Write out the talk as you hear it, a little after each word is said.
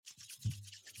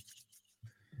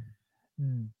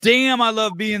Damn, I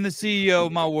love being the CEO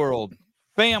of my world.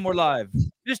 Bam, we're live.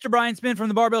 Mr. Brian Spin from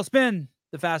the Barbell Spin.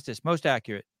 The fastest, most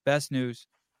accurate, best news,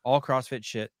 all CrossFit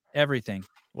shit, everything.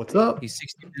 What's up? He's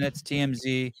 60 Minutes,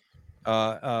 TMZ,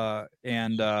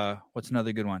 and what's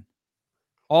another good one?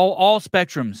 All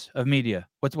spectrums of media.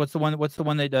 What's the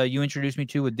one that you introduced me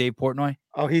to with Dave Portnoy?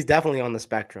 Oh, he's definitely on the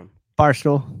spectrum.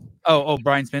 Barstool. Oh,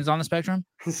 Brian Spin's on the spectrum?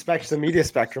 The media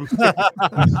spectrum.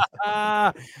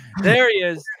 There he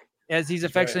is. As he's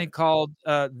affectionately called,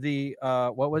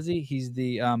 what was he? He's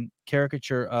the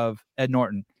caricature of Ed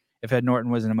Norton. If Ed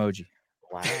Norton was an emoji.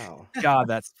 Wow. God,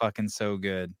 that's fucking so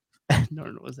good. Ed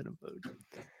Norton was an emoji.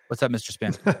 What's up, Mr.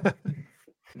 Spin?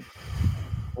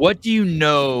 What do you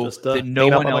know that no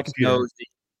one else knows?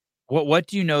 What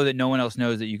do you know that no one else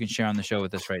knows that you can share on the show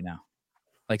with us right now?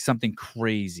 Like something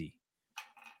crazy.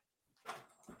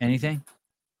 Anything?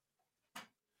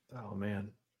 Oh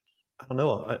man, I don't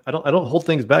know. I don't hold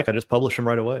things back. I just publish them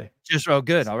right away.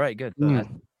 Good. All right, good.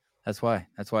 That's why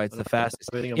it's the fastest.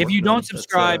 If you don't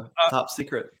subscribe, top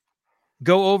secret.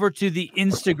 Go over to the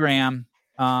Instagram.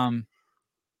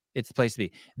 It's the place to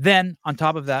be. Then on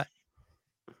top of that,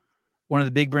 one of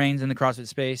the big brains in the CrossFit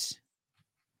space,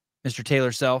 Mr.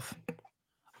 Taylor Self,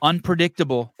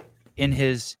 unpredictable in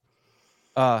his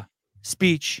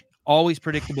speech, always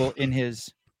predictable in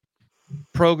his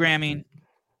programming,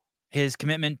 his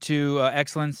commitment to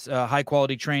excellence, high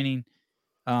quality training.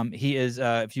 He is,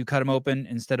 if you cut him open,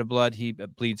 instead of blood, he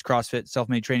bleeds. CrossFit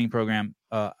self-made training program.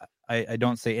 I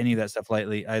don't say any of that stuff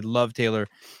lightly. I love Taylor.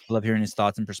 I love hearing his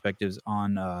thoughts and perspectives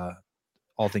on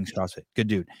all things CrossFit. Good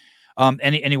dude.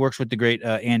 And he works with the great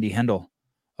Andy Hendel,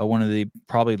 one of the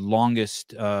probably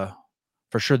longest,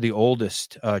 for sure the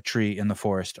oldest tree in the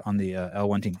forest on the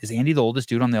L1 team. Is Andy the oldest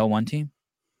dude on the L1 team?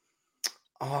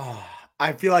 Oh,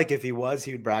 I feel like if he was,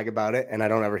 he would brag about it, and I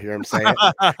don't ever hear him say it.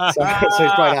 so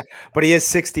he's probably not. But he is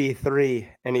 63,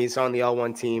 and he's on the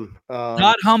L1 team.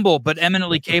 Not humble, but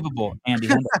eminently capable, Andy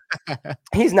Hendel.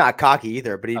 He's not cocky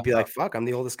either, but he'd be like, fuck, I'm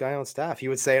the oldest guy on staff. He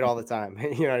would say it all the time.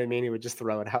 You know what I mean? He would just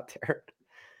throw it out there.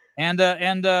 And what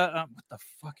the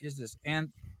fuck is this? And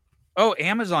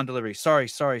Amazon delivery. Sorry.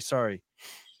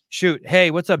 Shoot. Hey,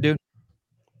 what's up, dude?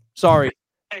 Sorry.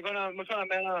 Hey, what's going on,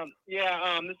 man?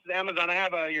 This is Amazon. I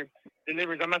have your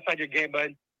deliveries. I'm outside your gate,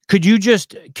 bud. Can you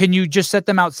just set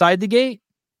them outside the gate?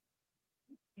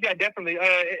 Yeah, definitely.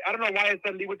 I don't know why it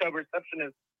said leave with the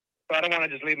receptionist, so I don't want to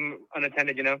just leave them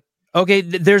unattended, you know? Okay,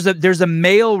 there's a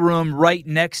mail room right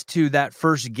next to that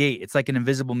first gate. It's like an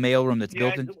invisible mail room that's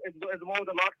built in. It's the one with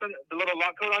the little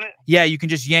lock code on it? Yeah, you can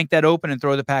just yank that open and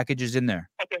throw the packages in there.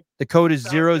 Okay. The code is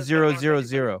 0000.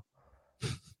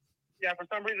 Yeah, for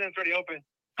some reason it's already open.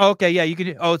 Okay, yeah, you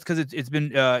can. Oh, it's because it's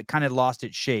been kind of lost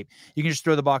its shape. You can just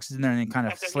throw the boxes in there and then kind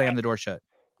of slam the door shut.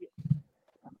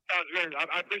 Sounds good.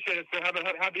 I appreciate it. So happy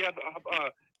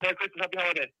Merry Christmas, happy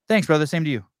holiday. Thanks, brother. Same to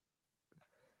you.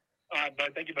 All right,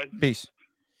 bud. Thank you, bud. Peace.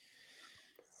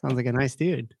 Sounds like a nice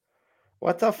dude.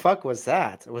 What the fuck was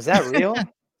that? Was that real?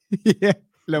 Yeah.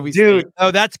 Dude.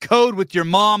 Oh, that's code with your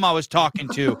mom I was talking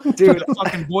to. Dude, a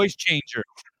fucking voice changer.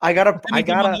 I'm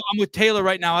with Taylor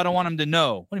right now. I don't want him to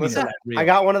know. What do you mean? I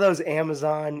got one of those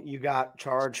Amazon. You got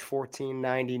charged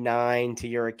 $14.99 to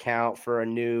your account for a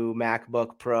new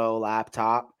MacBook Pro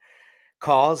laptop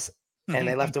calls, and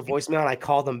they left a voicemail, and I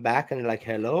called them back, and they're like,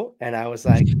 "Hello," and I was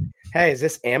like, "Hey, is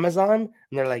this Amazon?" And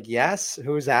they're like, "Yes."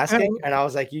 Who's asking? And I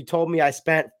was like, "You told me I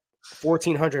spent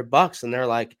 $1,400," and they're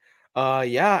like,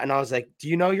 "Yeah." And I was like, "Do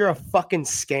you know you're a fucking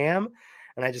scam?"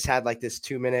 And I just had like this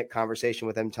 2-minute conversation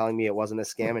with them telling me it wasn't a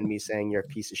scam and me saying you're a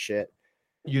piece of shit.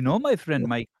 You know, my friend,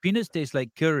 my penis tastes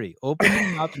like curry. Open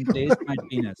your mouth and taste my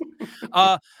penis.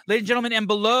 Ladies and gentlemen, and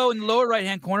below in the lower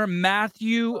right-hand corner,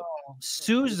 Matthew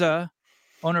Souza,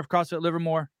 owner of CrossFit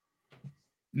Livermore.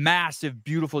 Massive,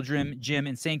 beautiful gym,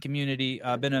 insane community.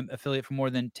 Been an affiliate for more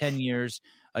than 10 years.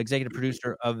 Executive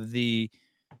producer of the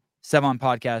Sevon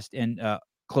podcast and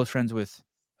close friends with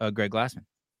Greg Glassman.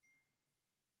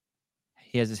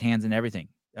 He has his hands in everything.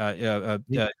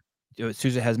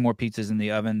 Souza has more pizzas in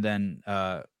the oven than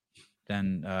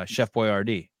Chef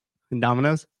Boyardee. And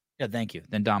Domino's? Yeah, thank you.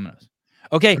 Than Domino's.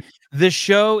 Okay, the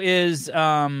show is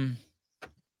the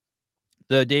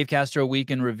Dave Castro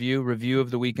Weekend Review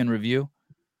of the Weekend Review.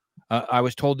 I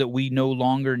was told that we no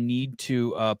longer need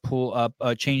to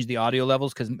change the audio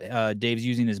levels because Dave's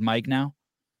using his mic now.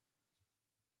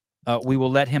 We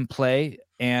will let him play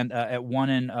and at 1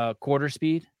 1/4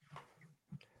 speed.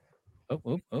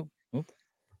 Oh.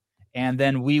 And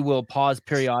then we will pause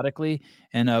periodically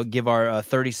and give our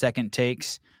 30-second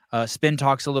takes. Spin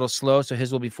talks a little slow, so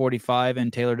his will be 45,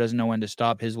 and Taylor doesn't know when to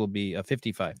stop. His will be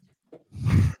 55.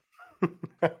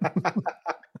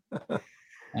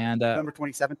 And November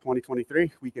 27th,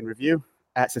 2023, week in review.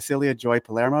 At Cecilia Joy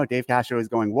Palermo, Dave Castro is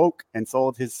going woke and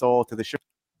sold his soul to the sugar.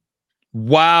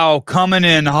 wow, coming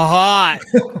in hot.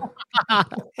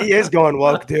 He is going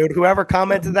woke, dude. Whoever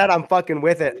commented that, I'm fucking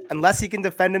with it. Unless he can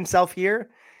defend himself here,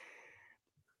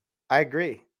 I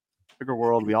agree.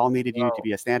 World. We all needed you to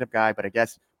be a stand-up guy, but I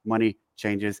guess money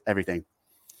changes everything.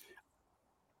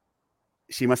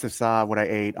 She must have saw what I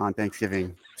ate on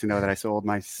Thanksgiving to know that I sold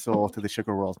my soul to the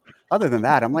sugar world. Other than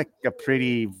that, I'm like a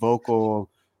pretty vocal,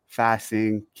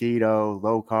 fasting, keto,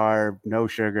 low carb, no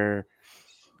sugar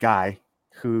guy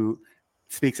who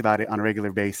speaks about it on a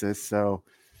regular basis. So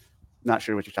not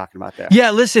sure what you're talking about there. Yeah,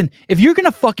 listen, if you're going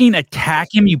to fucking attack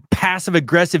him, you passive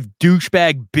aggressive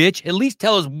douchebag bitch, at least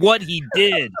tell us what he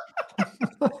did.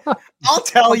 I'll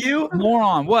tell you.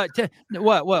 Moron. What did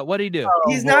he do?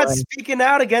 He's not speaking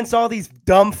out against all these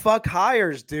dumb fuck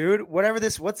hires, dude.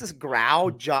 What's this Grau?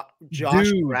 Josh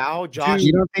Grau? Josh.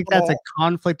 You don't think that's a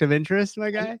conflict of interest, my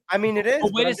guy? I mean, it is.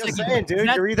 Oh, wait but a I'm just second. saying, dude.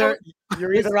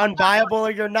 You're either unviable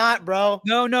or you're not, bro.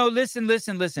 No, listen.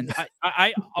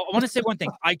 I want to say one thing.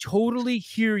 I totally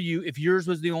hear you if yours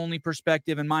was the only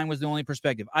perspective and mine was the only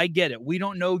perspective. I get it. We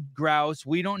don't know Grouse.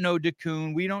 We don't know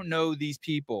DeCoon. We don't know these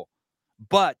people.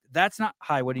 But that's not...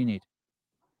 Hi, what do you need?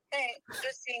 Hey,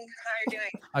 just seeing how you're doing.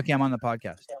 Okay, I'm on the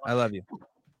podcast. I love you. Oh,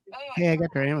 Hey, I got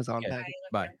your Amazon Okay. package.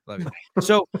 Bye. Love you.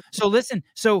 So listen.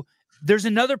 So there's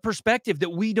another perspective that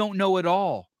we don't know at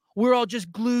all. We're all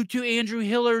just glued to Andrew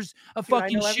Hiller's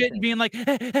fucking know shit and being like,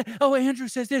 oh, Andrew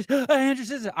says this. Andrew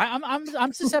says it.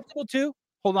 I'm susceptible too.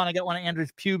 Hold on, I got one of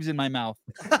Andrew's pubes in my mouth.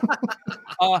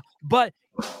 But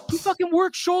he fucking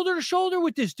works shoulder to shoulder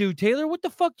with this dude, Taylor. What the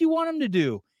fuck do you want him to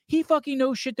do? He fucking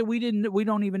knows shit that we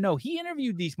don't even know. He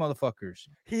interviewed these motherfuckers.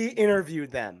 He interviewed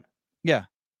them. Yeah.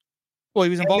 Well, he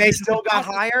was And involved. they in the still got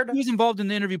process. hired? He was involved in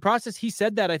the interview process. He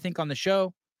said that, I think, on the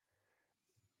show.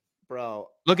 Bro.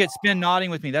 Look at Spin nodding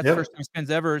with me. That's Yep. the first time Spin's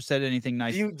ever said anything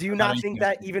nice. Do you about not think anything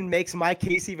that else. even makes my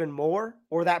case even more,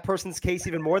 or that person's case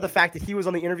even more? The fact that he was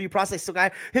on the interview process. So,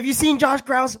 guy, have you seen Josh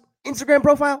Grau's Instagram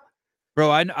profile?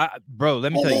 Bro, bro,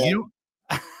 let me tell you, you don't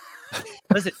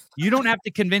listen, you don't have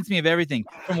to convince me of everything.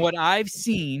 From what I've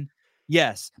seen,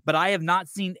 yes, but I've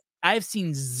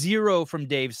seen zero from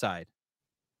Dave's side.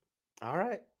 All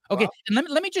right. Okay, Well, and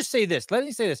let me just say this.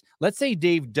 Let's say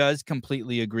Dave does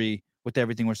completely agree with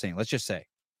everything we're saying. Let's just say.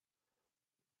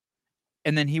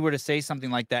 And then he were to say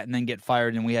something like that and then get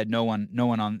fired, and we had no one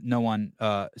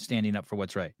standing up for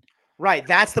what's right. right.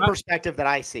 That's the perspective that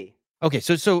I see. Okay,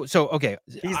 so okay.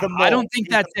 He's the I don't mole. think He's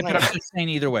that's the it, but I'm plan. just saying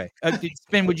either way.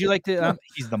 Spin, would you like to?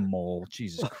 He's the mole.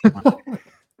 Jesus.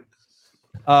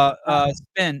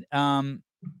 Spin.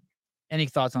 Any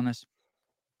thoughts on this?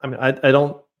 I mean,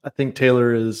 I think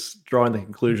Taylor is drawing the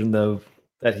conclusion though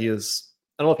that he is.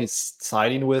 I don't know if he's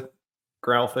siding with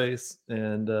Growlface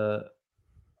and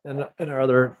our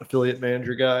other affiliate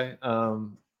manager guy,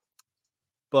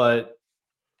 but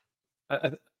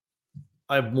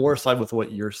I more side with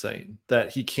what you're saying,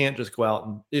 that he can't just go out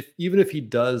and even if he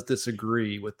does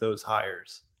disagree with those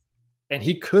hires, and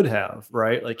he could have,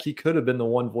 right? Like he could have been the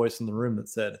one voice in the room that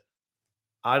said,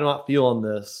 I'm not feeling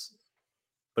this.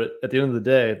 But at the end of the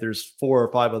day, if there's 4 or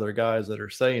 5 other guys that are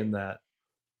saying that,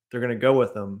 they're going to go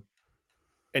with them.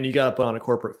 And you got to put on a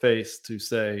corporate face to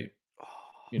say,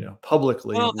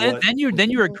 publicly. Well, then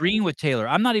you're agreeing with Taylor.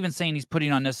 I'm not even saying he's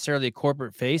putting on necessarily a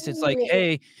corporate face. It's like,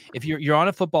 hey, if you're on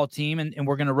a football team and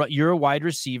we're gonna run, you're a wide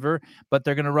receiver, but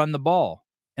they're gonna run the ball,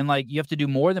 and like you have to do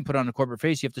more than put on a corporate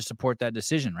face. You have to support that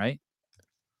decision, right?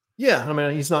 Yeah, I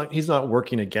mean, he's not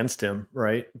working against him,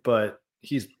 right? But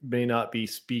he may not be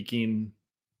speaking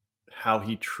how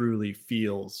he truly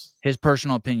feels. His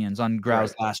personal opinions on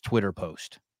Grau's last Twitter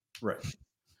post. Right.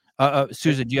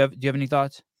 Susan, do you have any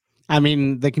thoughts? I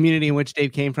mean, the community in which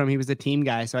Dave came from, he was a team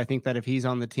guy. So I think that if he's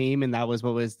on the team and that was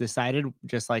what was decided,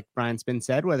 just like Brian Spin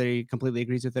said, whether he completely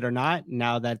agrees with it or not,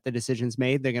 now that the decision's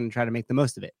made, they're going to try to make the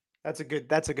most of it. That's a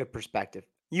good perspective.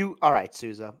 All right,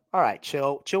 Souza. All right,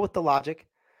 chill with the logic.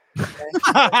 Okay?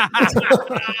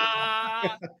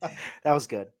 That was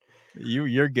good.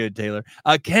 You're good, Taylor.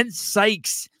 Kent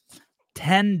Sykes,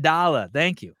 $10.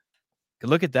 Thank you.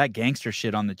 Look at that gangster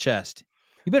shit on the chest.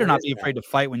 You better not be afraid to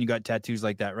fight when you got tattoos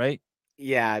like that, right?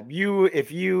 Yeah,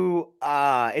 it's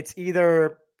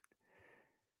either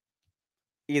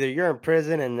you're in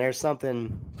prison and there's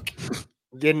something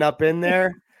getting up in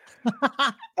there.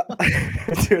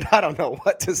 Dude, I don't know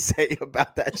what to say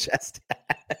about that chest.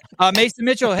 Mason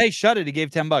Mitchell, hey, shut it. He gave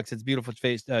 $10. It's beautiful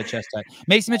face chest tag.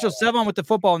 Mason Mitchell, 7 with the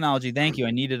football analogy. Thank you.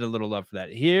 I needed a little love for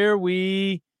that. Here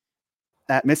we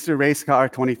At Mr.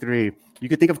 Racecar 23, you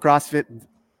could think of CrossFit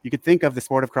You could think of the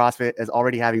sport of CrossFit as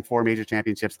already having 4 major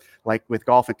championships, like with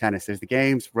golf and tennis. There's the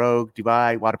Games, Rogue,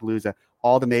 Dubai, Wadapalooza,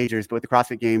 all the majors, but with the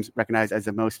CrossFit Games recognized as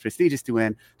the most prestigious to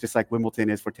win, just like Wimbledon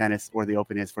is for tennis or the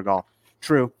Open is for golf.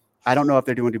 True. I don't know if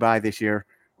they're doing Dubai this year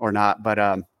or not, but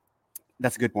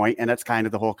that's a good point. And that's kind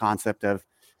of the whole concept of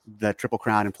the Triple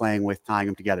Crown and playing with tying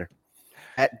them together.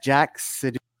 At Jack's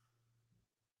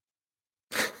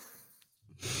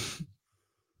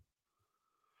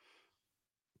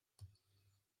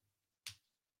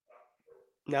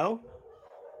No.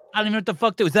 I don't even know what the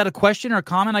fuck that was. That a question or a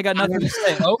comment? I got nothing to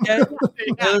say. Okay.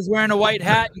 Taylor's wearing a white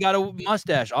hat and got a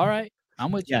mustache. All right.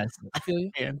 I'm with you. Yes. I feel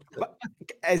you.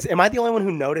 Am I the only one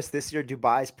who noticed this year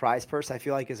Dubai's prize purse? I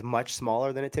feel like is much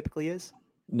smaller than it typically is.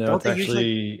 No, Don't it's they actually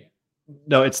usually-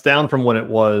 no, it's down from when it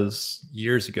was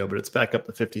years ago, but it's back up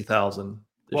to 50,000.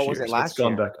 What was it So last it's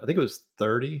gone year? back. I think it was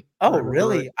 30. Oh, if I remember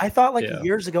really? right. I thought like Yeah.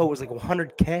 years ago it was like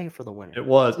 100K for the winner. It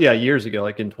was, yeah, years ago,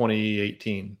 like in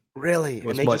 2018. Really? It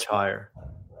was And they much just- higher.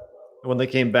 And when they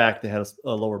came back, they had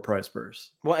a lower price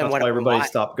purse. Well, and That's what- why everybody why-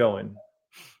 stopped going.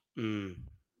 Mm.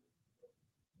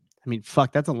 I mean,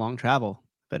 fuck, that's a long travel.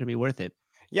 Better be worth it.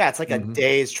 Yeah, it's like Mhm. a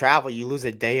day's travel. You lose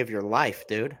a day of your life,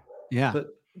 dude. Yeah.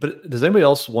 But does anybody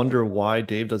else wonder why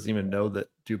Dave doesn't even know that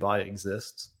Dubai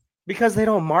exists? Because they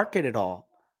don't market it all.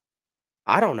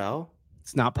 I don't know.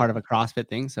 It's not part of a CrossFit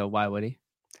thing, so why would he?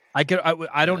 I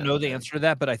don't know the answer to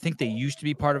that, but I think they used to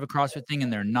be part of a CrossFit thing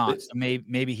and they're not. So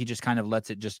maybe he just kind of lets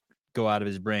it just go out of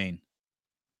his brain.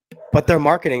 But their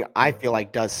marketing, I feel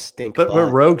like, does stink. But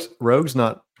bud. Rogue's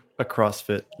not a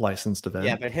CrossFit licensed event.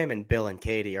 Yeah, but him and Bill and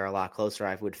Katie are a lot closer,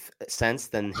 I would sense,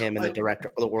 than him and the director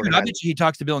or the Dude, I organizer. bet you he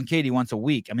talks to Bill and Katie once a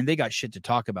week. I mean, they got shit to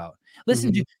talk about.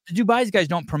 Listen, Mm-hmm. the Dubai's guys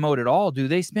don't promote at all, do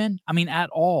they, Spin? I mean, at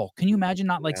all. Can you imagine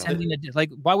not like No. sending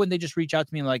why wouldn't they just reach out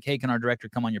to me like, hey, can our director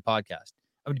come on your podcast?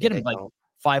 I would get They him like don't.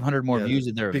 500 more Yeah, views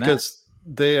at their event. because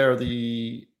they are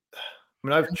the. I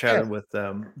mean, I've chatted with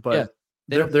them, but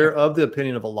they don't they're of the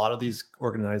opinion of a lot of these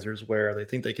organizers where they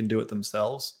think they can do it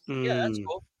themselves, Yeah, that's Mm.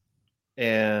 cool.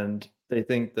 and they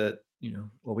think that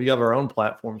well, we have our own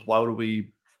platforms. Why would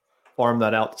we farm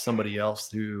that out to somebody else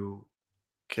who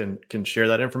can share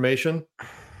that information?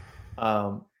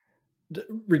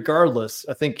 Regardless,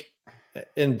 I think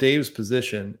in Dave's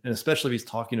position, and especially if he's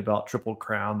talking about Triple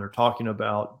Crown, they're talking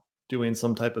about doing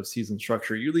some type of season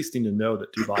structure. You at least need to know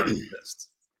that Dubai exists.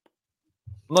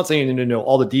 I'm not saying you need to know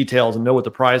all the details and know what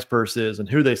the prize purse is and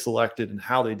who they selected and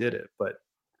how they did it, but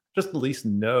just at least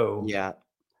know Yeah.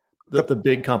 the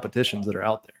big competitions that are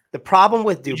out there. The problem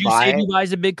with Would you say Dubai,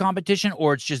 Dubai's a big competition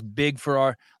or it's just big for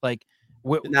our like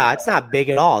nah, it's not big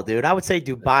at all, dude. I would say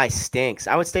Dubai stinks.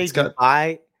 I would say It's got-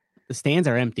 Dubai The stands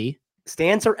are empty.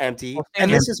 stands are empty, Well, and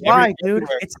stands this is are why, dude.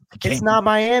 everywhere. It's Can't- not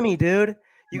Miami, dude.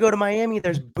 You go to Miami,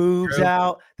 there's boobs True.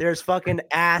 out, there's fucking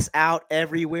ass out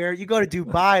everywhere. You go to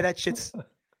Dubai, that shit's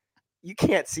you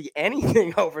can't see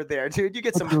anything over there, dude. You get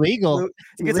It's some illegal. blue-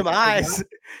 you get some eyes.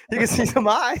 You can see some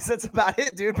eyes. That's about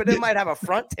it, dude. But it might have a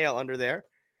front tail under there.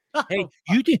 Hey,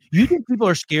 you think people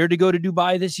are scared to go to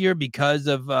Dubai this year because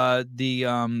of the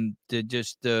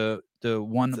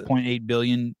 1.8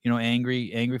 billion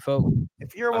angry folk?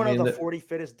 If you're I one mean, of the the- 40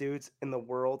 fittest dudes in the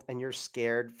world and you're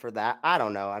scared for that, I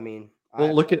don't know. I mean,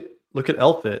 Well, look at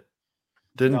Elfit.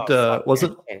 Didn't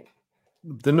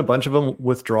didn't a bunch of them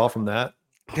withdraw from that?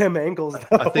 them angles.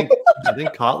 I think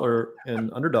Kotler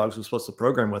and Underdogs was supposed to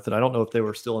program with it. I don't know if they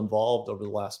were still involved over the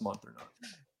last month or not.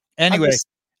 Anyway, just-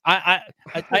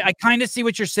 I kind of see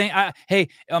what you're saying. I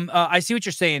see what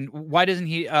you're saying. Why doesn't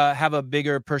he have a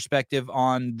bigger perspective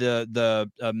on the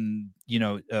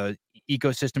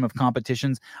ecosystem of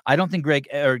competitions? I don't think Greg.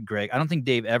 I don't think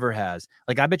Dave ever has.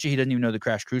 Like, I bet you he doesn't even know the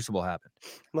Crash Crucible happened.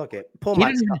 Look it. Pull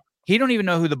my He don't even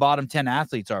know who the bottom 10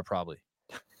 athletes are, probably.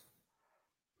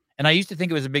 And I used to think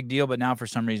it was a big deal, but now for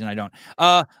some reason I don't.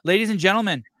 Ladies and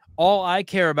gentlemen, all I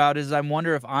care about is I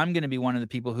wonder if I'm going to be one of the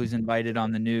people who's invited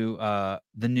on the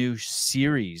new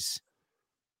series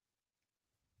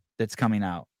that's coming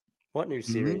out. What new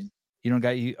series? You don't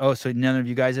got you. Oh, so none of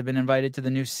you guys have been invited to the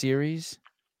new series?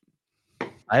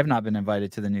 I have not been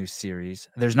invited to the new series.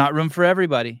 There's not room for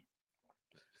everybody.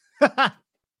 You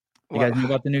guys know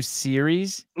about the new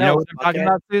series? You know what I'm talking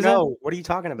about, Susan? No, what are you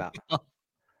talking about?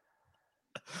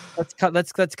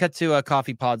 Let's cut to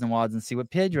Coffee Pods and Wads and see what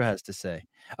Pedro has to say.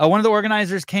 One of the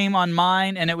organizers came on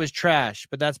mine and it was trash,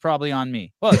 but that's probably on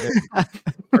me. Well,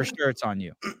 for sure it's on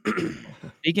you.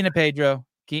 Speaking of Pedro,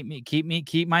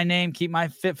 keep my name, keep my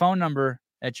phone number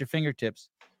at your fingertips.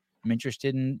 I'm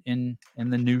interested in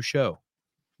the new show.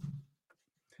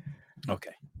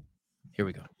 Okay, here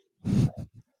we go.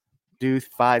 Deuce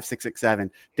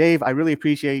 5667. Dave, I really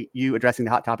appreciate you addressing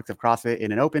the hot topics of CrossFit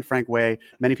in an open, frank way.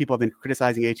 Many people have been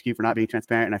criticizing HQ for not being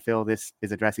transparent, and I feel this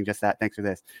is addressing just that. Thanks for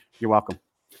this. You're welcome.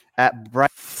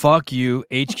 Fuck you.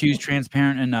 HQ's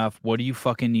transparent enough. What do you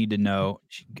fucking need to know?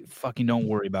 Fucking don't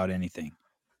worry about anything.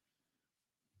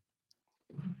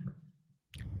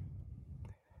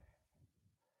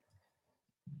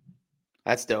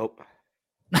 That's dope.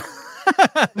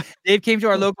 Dave came to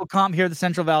our local comp here, the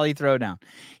Central Valley Throwdown.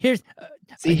 Here's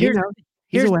he's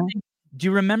aware. Do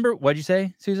you remember what'd you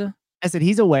say, Sousa? I said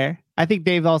he's aware. I think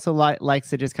Dave also likes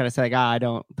to just kind of say like, I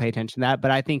don't pay attention to that.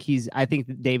 But I think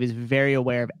Dave is very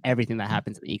aware of everything that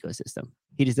happens in the ecosystem.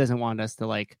 He just doesn't want us to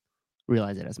like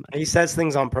realize it as much. He says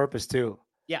things on purpose too.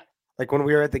 Yeah. Like when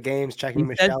we were at the games checking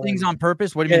He says Michelle. things on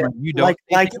purpose. What do you mean? You don't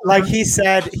Like he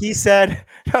said,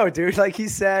 no, dude. Like he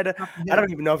said, I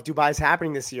don't even know if Dubai's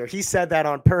happening this year. He said that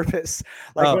on purpose.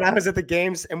 Like when I was at the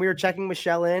games and we were checking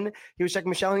Michelle in, he was checking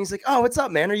Michelle and he's like, "Oh, what's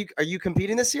up, man? Are you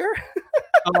competing this year?"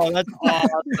 Oh, that's awesome.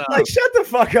 Like, shut the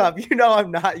fuck up. You know I'm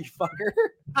not, you fucker.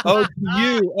 Oh, to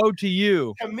you. Oh, to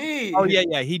you. To me. Oh,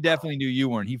 yeah. He definitely knew you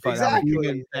weren't. He thought Exactly. that was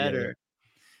even better.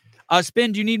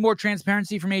 Spin, do you need more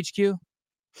transparency from HQ?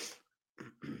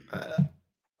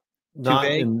 Not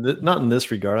in this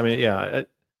regard. I mean, yeah.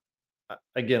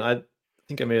 I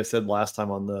think I may have said last time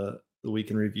on the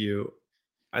weekend review,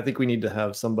 I think we need to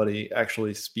have somebody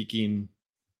actually speaking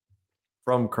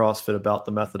from CrossFit about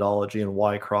the methodology and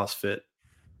why CrossFit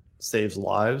saves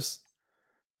lives,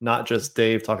 not just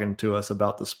Dave talking to us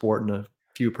about the sport and a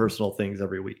few personal things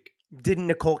every week. Didn't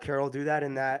Nicole Carroll do that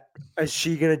in that? Is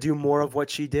she going to do more of what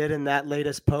she did in that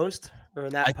latest post? Or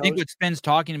in that I think what Spin's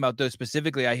talking about, though,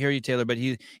 specifically, I hear you, Taylor, but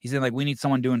he's saying, like, we need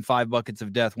someone doing 5 buckets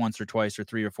of death once or twice or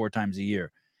 3 or 4 times a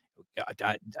year.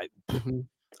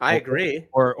 I agree.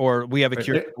 Or we have a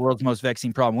cure for the world's most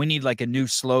vexing problem. We need, like, a new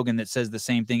slogan that says the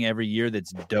same thing every year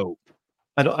that's dope.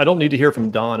 I don't need to hear from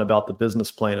Don about the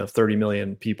business plan of 30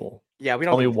 million people. Yeah, we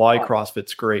don't. Tell me why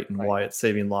CrossFit's great and why it's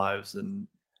saving lives and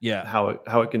how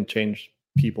it can change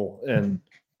people, and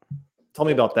tell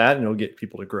me about that, and it'll get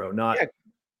people to grow. Not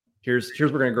here's we're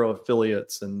going to grow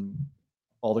affiliates and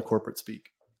all the corporate speak.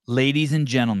 Ladies and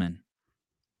gentlemen,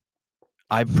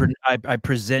 I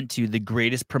present to you the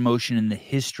greatest promotion in the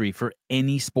history for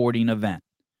any sporting event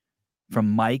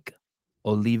from Mike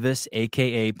Olivas,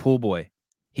 aka Pool Boy.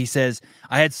 He says,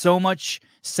 I had so much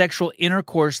sexual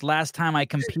intercourse last time I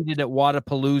competed at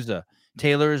Wadapalooza.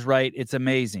 Taylor is right. It's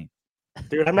amazing.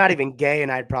 Dude, I'm not even gay,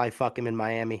 and I'd probably fuck him in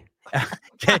Miami.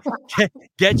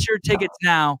 Get your tickets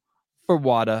now for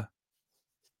Wadapalooza.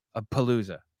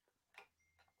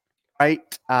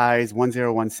 Right Eyes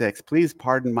 1016. Please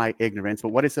pardon my ignorance, but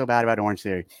what is so bad about Orange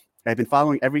Theory? I've been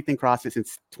following everything CrossFit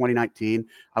since 2019.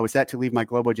 I was set to leave my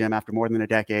global gym after more than a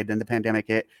decade. Then the pandemic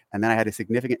hit, and then I had a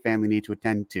significant family need to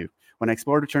attend to. When I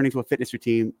explored returning to a fitness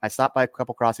routine, I stopped by a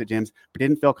couple CrossFit gyms, but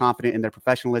didn't feel confident in their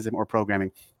professionalism or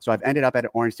programming. So I've ended up at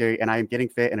Orange Theory, and I am getting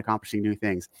fit and accomplishing new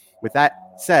things. With that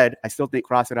said, I still think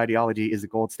CrossFit ideology is the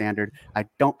gold standard. I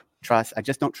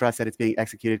just don't trust that it's being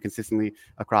executed consistently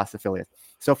across affiliates.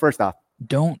 So first off,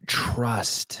 don't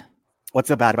trust. What's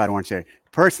so bad about Orange Theory?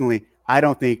 Personally, I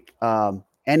don't think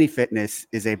any fitness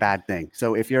is a bad thing.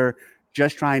 So if you're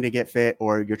just trying to get fit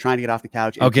or you're trying to get off the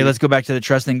couch. Okay, let's go back to the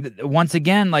trust thing. Once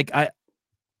again, like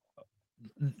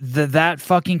that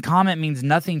fucking comment means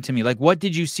nothing to me. Like, what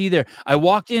did you see there? I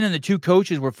walked in and the two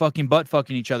coaches were fucking butt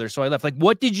fucking each other. So I left. Like,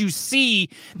 what did you see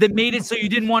that made it so you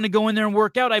didn't want to go in there and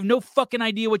work out? I have no fucking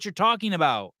idea what you're talking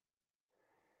about.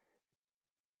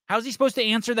 How's he supposed to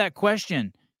answer that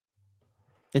question?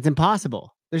 It's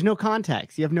impossible. There's no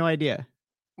context. You have no idea.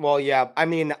 Well, yeah. I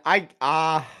mean,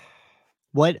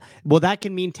 What? Well, that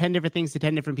can mean 10 different things to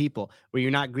 10 different people. Were you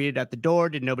not greeted at the door?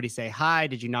 Did nobody say hi?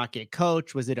 Did you not get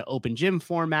coached? Was it an open gym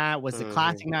format? Was it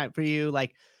classic night for you?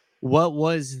 Like, what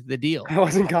was the deal? I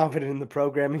wasn't confident in the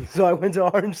programming, so I went to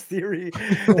Orange Theory.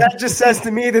 That just says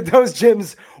to me that those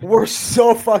gyms were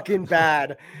so fucking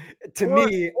bad. To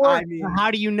me, I mean,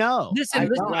 how do you know? Listen,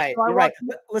 you're right.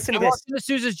 Listen to this. I walked into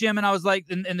Sousa's gym and I was like,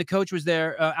 and the coach was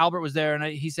there, Albert was there, and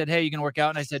he said, "Hey, you gonna work out?"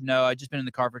 And I said, "No, I just been in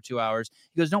the car for 2 hours."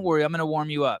 He goes, "Don't worry, I'm gonna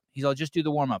warm you up." He's all, "Just do the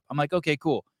warm up." I'm like, "Okay,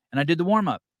 cool." And I did the warm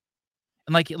up,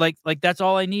 and like that's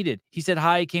all I needed. He said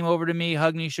hi, he came over to me,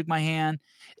 hugged me, shook my hand.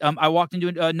 I walked into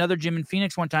another gym in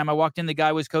Phoenix one time. I walked in, the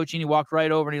guy was coaching. He walked right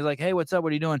over and he's like, "Hey, what's up?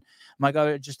 What are you doing?" I'm like,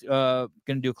 "Oh, just gonna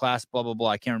do a class, blah blah blah."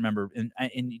 I can't remember. And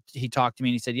he talked to me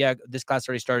and he said, "Yeah, this class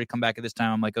already started. Come back at this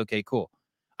time." I'm like, "Okay, cool."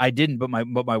 I didn't, but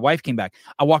my wife came back.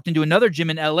 I walked into another gym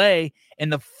in LA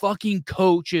and the fucking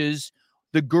coaches,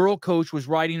 the girl coach was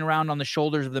riding around on the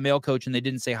shoulders of the male coach and they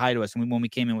didn't say hi to us when we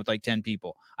came in with like 10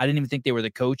 people. I didn't even think they were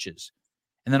the coaches.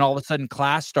 And then all of a sudden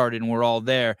class started and we're all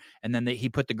there. And then he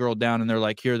put the girl down and they're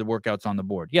like, here are the workouts on the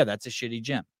board. Yeah, that's a shitty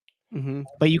gym.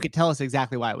 But you could tell us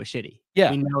exactly why it was shitty.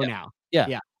 Yeah. We know now.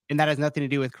 Yeah. And that has nothing to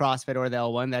do with CrossFit or the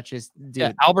L1. That's just,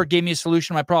 dude. Albert gave me a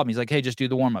solution to my problem. He's like, hey, just do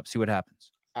the warm up, see what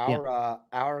happens.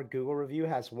 Our Google review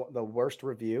has the worst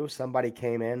review. Somebody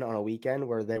came in on a weekend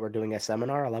where they were doing a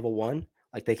seminar, a level 1.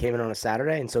 Like they came in on a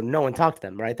Saturday, and so no one talked to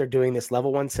them, right? They're doing this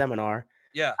level 1 seminar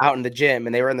out in the gym,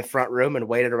 and they were in the front room and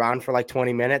waited around for like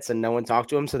 20 minutes and no one talked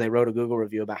to them. So they wrote a Google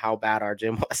review about how bad our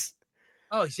gym was.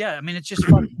 Oh, yeah. I mean, it's just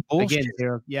fucking bullshit.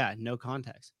 Again, no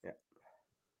context. Yeah.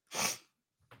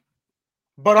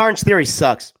 But Orange Theory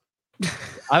sucks.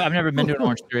 I've never been to an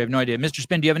Orange Theory. I have no idea. Mr.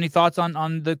 Spin, do you have any thoughts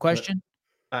on the question?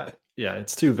 Yeah,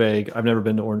 it's too vague. I've never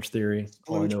been to Orange Theory.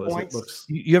 All I know is it looks.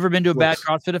 You ever been to a bad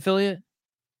CrossFit affiliate?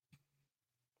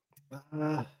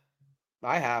 I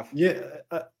have. Yeah,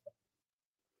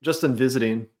 just in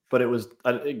visiting, but it was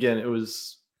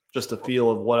just a feel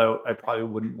of what I probably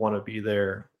wouldn't want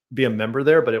to be a member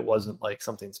there, but it wasn't like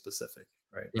something specific,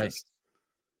 right? Right.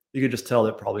 You could just tell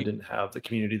that probably didn't have the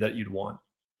community that you'd want.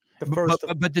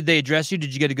 But did they address you?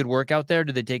 Did you get a good workout there?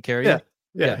 Did they take care of you?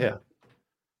 Yeah.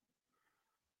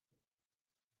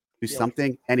 Do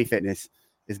something. Any fitness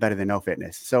is better than no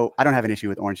fitness. So I don't have an issue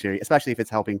with Orange Theory, especially if it's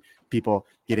helping people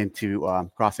get into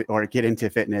CrossFit or get into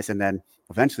fitness and then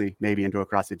eventually maybe into a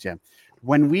CrossFit gym.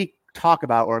 When we talk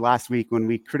about, or last week when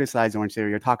we criticize Orange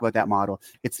Theory or talk about that model,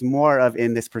 it's more of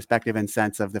in this perspective and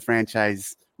sense of the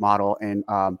franchise model, and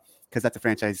because that's a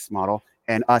franchise model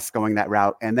and us going that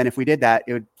route. And then if we did that,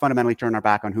 it would fundamentally turn our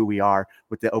back on who we are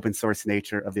with the open source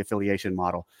nature of the affiliation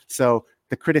model. So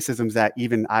the criticisms that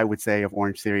even I would say of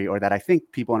Orange Theory, or that I think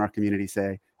people in our community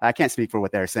say, I can't speak for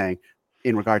what they're saying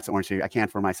in regards to Orange Theory. I can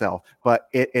for myself, but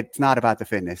it's not about the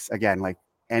fitness. Again, like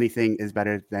anything is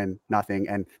better than nothing.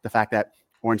 And the fact that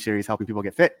Orange Theory is helping people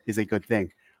get fit is a good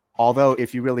thing. Although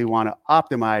if you really want to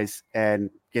optimize and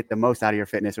get the most out of your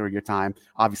fitness or your time,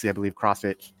 obviously I believe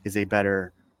CrossFit is a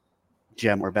better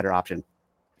gym or better option.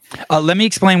 Let me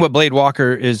explain what Blade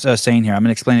Walker is saying here. I'm going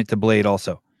to explain it to Blade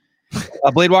also.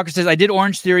 Blade Walker says, I did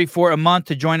Orange Theory for a month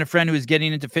to join a friend who is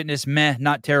getting into fitness. Meh,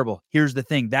 not terrible. Here's the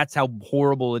thing. That's how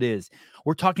horrible it is.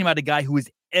 We're talking about a guy who is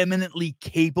eminently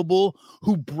capable,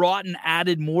 who brought and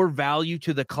added more value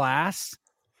to the class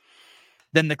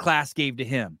than the class gave to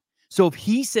him. So if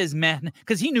he says meh,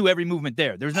 because he knew every movement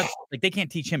there, there's nothing like they can't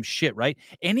teach him shit, right?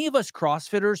 Any of us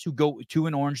CrossFitters who go to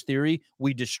an Orange Theory,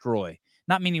 we destroy.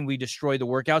 Not meaning we destroy the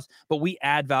workouts, but we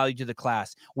add value to the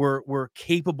class. We're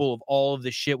capable of all of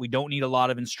this shit. We don't need a lot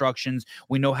of instructions.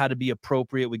 We know how to be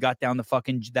appropriate. We got down the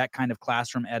fucking that kind of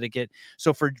classroom etiquette.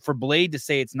 So for Blade to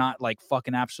say it's not like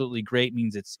fucking absolutely great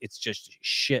means it's just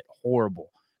shit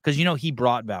horrible. Because he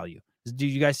brought value. Do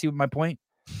you guys see my point?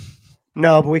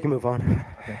 No, but we can move on.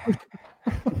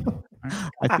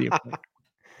 I see.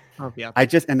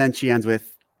 And then she ends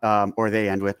with, or they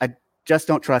end with, I just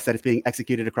don't trust that it's being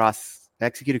executed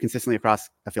consistently across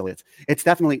affiliates. It's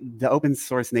definitely the open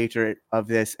source nature of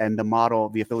this, and the model,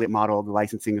 the affiliate model, the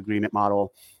licensing agreement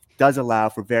model does allow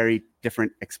for very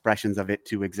different expressions of it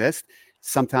to exist.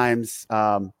 Sometimes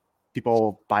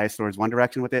people bias towards one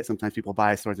direction with it. Sometimes people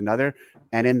bias towards another.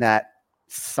 And in that,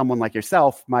 someone like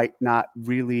yourself might not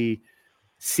really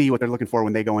see what they're looking for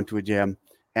when they go into a gym.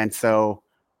 And so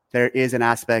there is an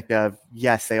aspect of,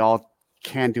 yes, they all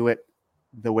can do it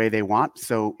the way they want.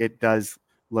 So it does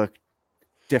look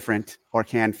different or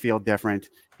can feel different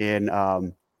in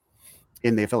the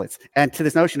affiliates. And to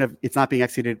this notion of it's not being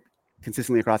executed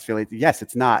consistently across affiliates, yes,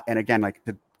 it's not. And again, like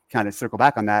to kind of circle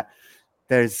back on that,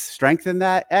 there's strength in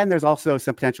that, and there's also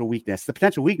some potential weakness. The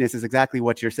potential weakness is exactly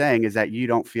what you're saying, is that you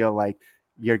don't feel like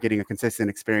you're getting a consistent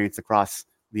experience across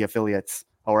the affiliates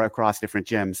or across different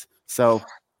gyms. So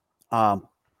that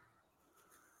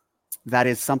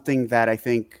is something that I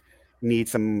think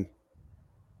needs some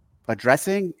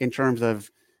addressing in terms of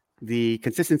the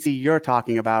consistency you're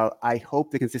talking about. I hope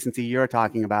the consistency you're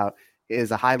talking about is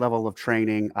a high level of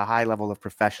training, a high level of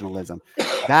professionalism.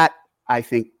 That I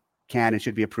think can and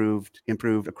should be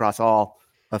improved across all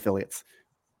affiliates.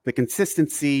 The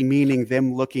consistency, meaning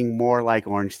them looking more like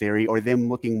Orange Theory or them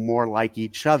looking more like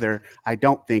each other, I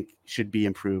don't think should be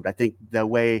improved. I think the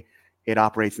way it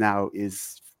operates now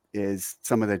is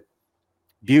some of the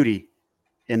beauty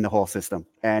in the whole system,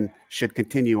 and should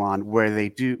continue on where they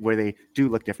do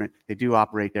look different, they do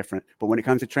operate different. But when it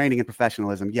comes to training and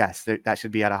professionalism, yes, that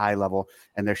should be at a high level,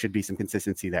 and there should be some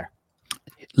consistency there.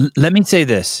 Let me say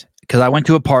this, because I went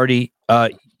to a party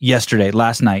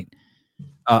last night,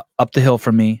 up the hill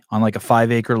from me on like a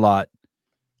 5-acre lot,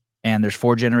 and there's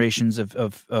 4 generations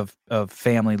of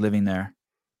family living there,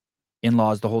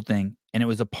 in-laws, the whole thing. and it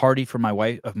was a party for my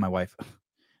wife,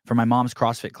 for my mom's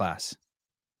CrossFit class.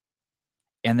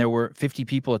 And there were 50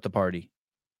 people at the party,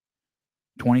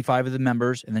 25 of the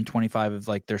members, and then 25 of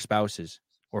like their spouses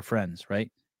or friends,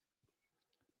 right?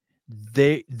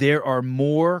 There are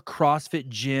more CrossFit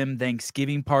gym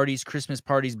Thanksgiving parties, Christmas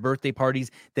parties, birthday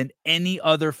parties than any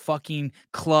other fucking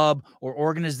club or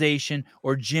organization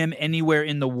or gym anywhere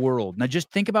in the world. Now just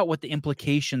think about what the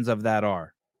implications of that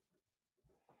are.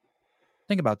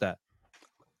 Think about that.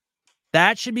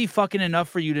 That should be fucking enough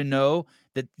for you to know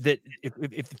that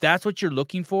if that's what you're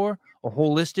looking for, a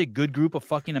holistic, good group of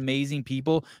fucking amazing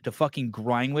people to fucking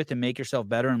grind with and make yourself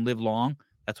better and live long,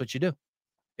 that's what you do.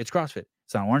 It's CrossFit.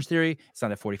 It's not Orange Theory. It's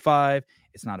not F45.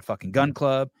 It's not a fucking gun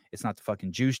club. It's not the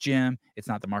fucking juice gym. It's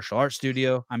not the martial arts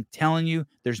studio. I'm telling you,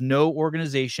 there's no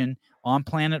organization on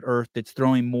planet Earth that's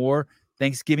throwing more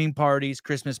Thanksgiving parties,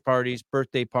 Christmas parties,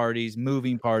 birthday parties,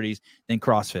 moving parties than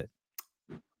CrossFit.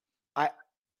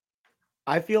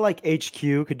 I feel like HQ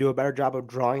could do a better job of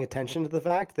drawing attention to the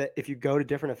fact that if you go to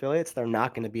different affiliates, they're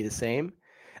not going to be the same,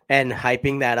 and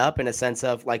hyping that up in a sense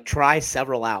of like try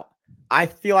several out. I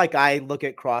feel like I look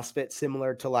at CrossFit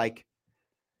similar to like,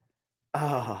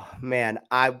 oh man,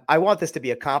 I want this to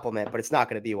be a compliment, but it's not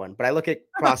going to be one. But I look at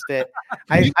CrossFit.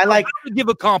 I like to give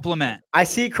a compliment. I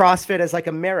see CrossFit as like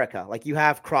America. Like you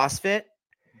have CrossFit,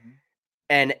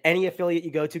 and any affiliate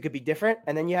you go to could be different.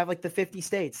 And then you have like the 50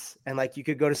 states, and like you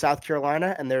could go to South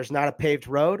Carolina and there's not a paved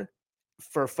road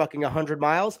for fucking 100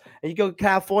 miles. And you go to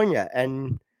California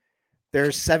and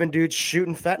there's 7 dudes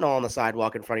shooting fentanyl on the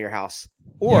sidewalk in front of your house.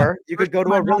 Or you could go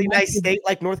to a really nice state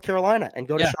like North Carolina and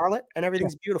go to Charlotte and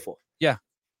everything's beautiful. Yeah.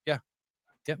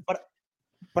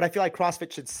 But I feel like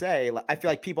CrossFit should say, I feel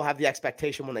like people have the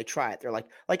expectation when they try it. They're like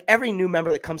every new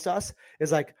member that comes to us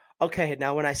is like, okay,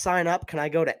 now when I sign up, can I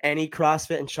go to any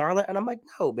CrossFit in Charlotte? And I'm like,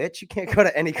 no, bitch, you can't go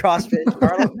to any CrossFit in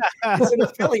Charlotte. It's an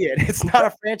affiliate. It's not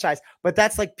a franchise. But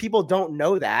that's like, people don't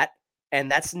know that. And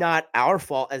that's not our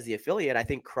fault as the affiliate. I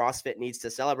think CrossFit needs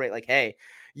to celebrate like, hey,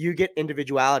 you get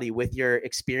individuality with your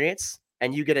experience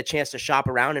and you get a chance to shop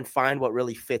around and find what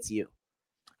really fits you.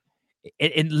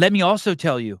 And let me also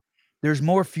tell you, there's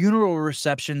more funeral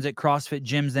receptions at CrossFit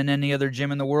gyms than any other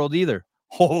gym in the world either.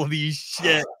 Holy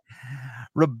shit.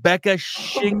 Rebecca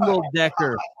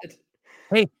Shingledecker.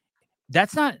 Hey,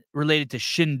 that's not related to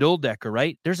Shinduldecker,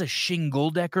 right? There's a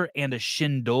Shingledecker and a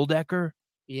Shinduldecker.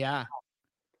 Yeah.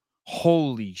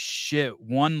 Holy shit.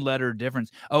 1 letter difference.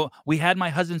 Oh, we had my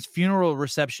husband's funeral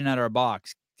reception at our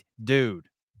box. Dude,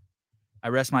 I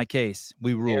rest my case.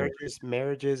 We rule.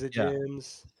 Marriages at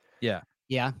gyms. Yeah.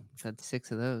 Yeah. Had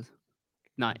 6 of those.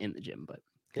 Not in the gym, but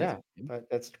yeah, but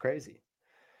that's crazy.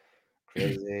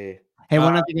 Crazy. Hey,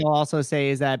 one other thing I'll also say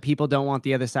is that people don't want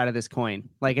the other side of this coin.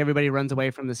 Like everybody runs away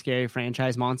from the scary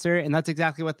franchise monster, and that's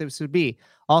exactly what this would be.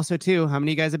 Also, too, how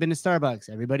many of you guys have been to Starbucks?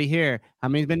 Everybody here. How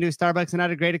many's been to a Starbucks and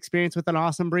had a great experience with an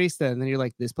awesome barista? And then you're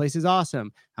like, this place is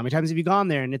awesome. How many times have you gone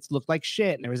there and it's looked like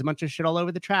shit and there was a bunch of shit all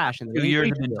over the trash? And 2 years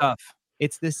have been tough.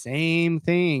 It's the same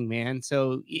thing, man.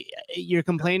 So you're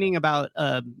complaining about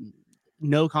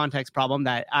no context problem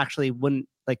that actually wouldn't,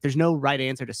 like, there's no right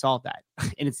answer to solve that.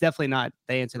 And it's definitely not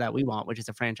the answer that we want, which is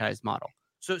a franchise model.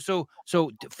 So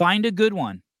find a good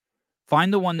one.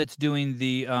 Find the one that's doing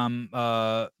the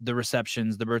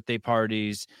receptions, the birthday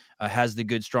parties, has the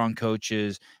good, strong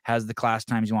coaches, has the class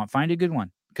times you want. Find a good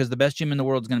one, because the best gym in the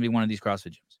world is going to be one of these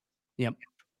CrossFit gyms. Yep.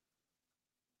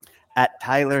 At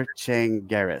Tyler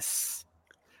Changaris.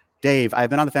 Dave, I've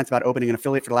been on the fence about opening an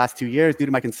affiliate for the last 2 years due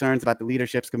to my concerns about the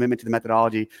leadership's commitment to the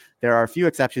methodology. There are a few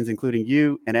exceptions, including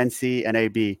you and NC and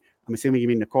AB. I'm assuming you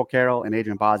mean Nicole Carroll and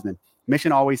Adrian Bosman.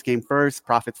 Mission always came first,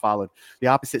 profits followed. The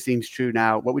opposite seems true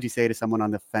now. What would you say to someone on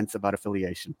the fence about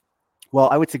affiliation? Well,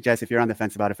 I would suggest, if you're on the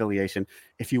fence about affiliation,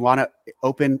 if you want to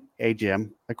open a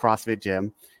gym, a CrossFit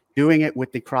gym, doing it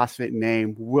with the CrossFit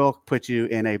name will put you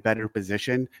in a better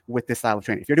position with this style of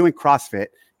training. If you're doing CrossFit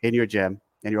in your gym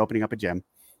and you're opening up a gym,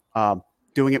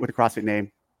 doing it with the CrossFit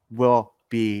name will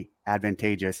be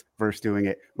advantageous versus doing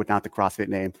it without the CrossFit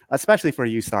name, especially for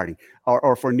you starting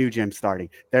or for new gyms starting.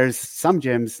 There's some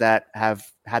gyms that have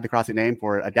had the CrossFit name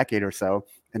for a decade or so,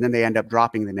 and then they end up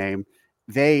dropping the name.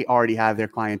 They already have their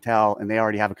clientele and they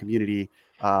already have a community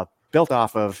built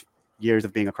off of years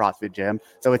of being a CrossFit gym.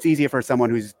 So it's easier for someone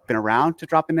who's been around to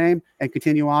drop the name and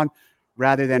continue on,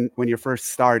 rather than when you're first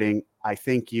starting. I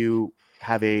think you're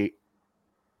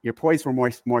poised for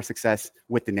more success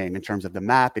with the name in terms of the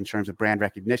map, in terms of brand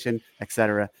recognition, et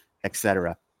cetera, et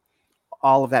cetera.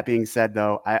 All of that being said,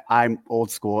 though, I'm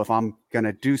old school. If I'm going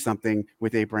to do something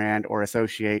with a brand or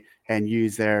associate and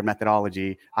use their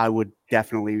methodology, I would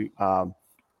definitely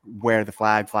wear the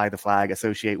flag, fly the flag,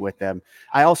 associate with them.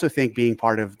 I also think being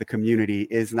part of the community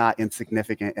is not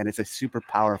insignificant, and it's a super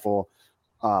powerful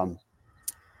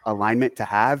alignment to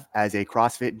have as a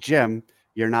CrossFit gym.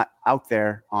 You're not out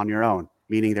there on your own,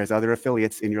 meaning there's other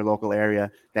affiliates in your local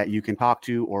area that you can talk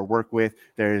to or work with.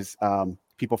 There's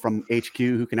people from HQ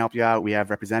who can help you out. We have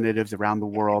representatives around the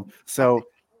world. So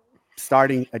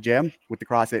starting a gym with the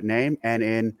CrossFit name and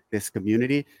in this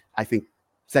community, I think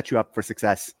sets you up for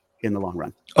success in the long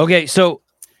run. Okay, so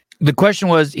the question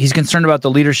was, he's concerned about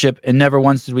the leadership, and never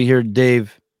once did we hear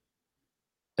Dave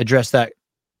address that.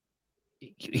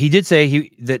 He did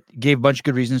say that gave a bunch of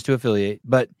good reasons to affiliate,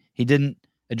 but he didn't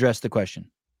address the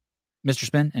question. Mr.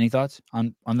 Spin, any thoughts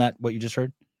on that, what you just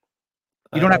heard?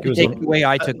 You don't have to take it the way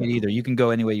I took it either. You can go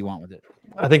any way you want with it.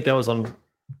 I think that was on.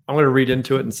 I'm going to read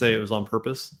into it and say it was on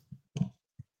purpose,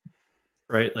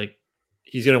 right? Like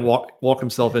he's going to walk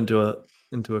himself into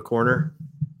a corner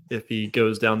if he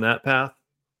goes down that path,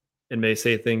 and may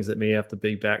say things that may have to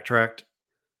be backtracked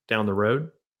down the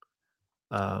road.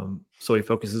 So he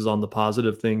focuses on the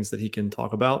positive things that he can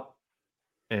talk about,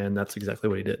 and that's exactly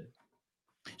what he did.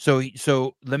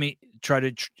 So let me try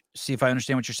to see if I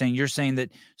understand what you're saying. You're saying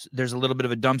that there's a little bit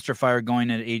of a dumpster fire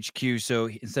going at HQ. So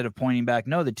instead of pointing back,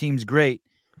 no, the team's great,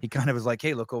 he kind of was like,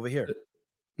 hey, look over here.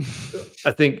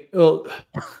 I think, well,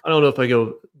 I don't know if I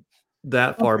go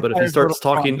that far, but if he starts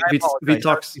talking, if he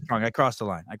talks, I crossed the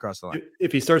line.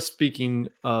 If he starts speaking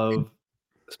of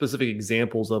specific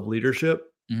examples of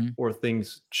leadership or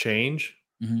things change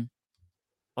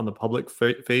on the public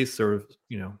face, or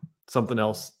something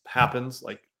else happens,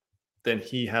 like then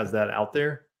he has that out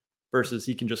there, versus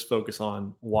he can just focus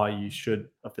on why you should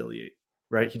affiliate,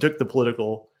 right? He took the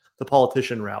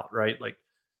politician route, right? Like,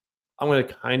 I'm going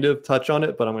to kind of touch on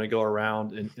it, but I'm going to go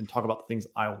around and talk about the things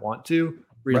I want to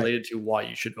related to why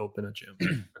you should open a gym,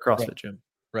 a CrossFit gym.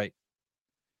 Right.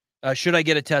 Should I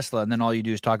get a Tesla? And then all you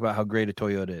do is talk about how great a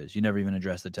Toyota is. You never even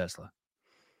address the Tesla.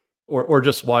 Or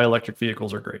just why electric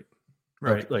vehicles are great.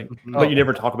 Right. Okay. Like, but you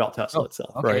never talk about Tesla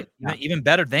itself. Okay. Right. Yeah. Even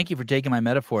better. Thank you for taking my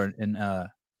metaphor and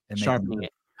sharpening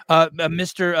it.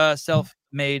 Mr.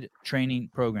 Self-Made Training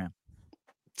Program.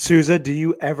 Souza, do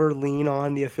you ever lean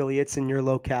on the affiliates in your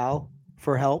locale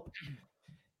for help?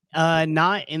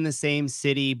 Not in the same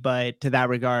city, but to that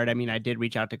regard, I mean, I did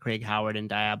reach out to Craig Howard and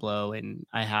Diablo, and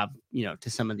I have, to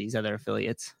some of these other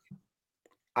affiliates.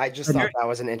 I just thought that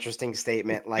was an interesting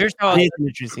statement. Like, here's how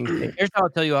I'll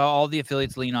tell you how all the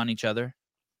affiliates lean on each other.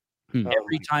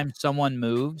 Every time someone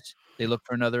moves, they look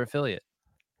for another affiliate.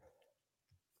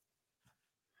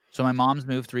 So my mom's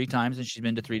moved 3 times, and she's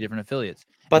been to 3 different affiliates.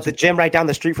 But the gym right down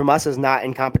the street from us is not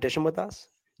in competition with us?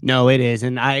 No, it is.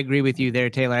 And I agree with you there,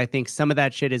 Taylor. I think some of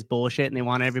that shit is bullshit, and they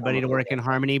want everybody to work in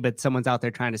harmony, but someone's out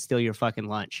there trying to steal your fucking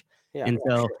lunch. Yeah, and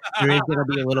so there is going to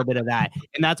be a little bit of that.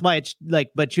 And that's why it's like,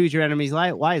 but choose your enemies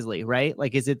wisely, right?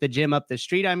 Like, is it the gym up the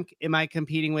street am I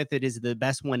competing with? It is the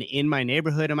best one in my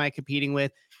neighborhood am I competing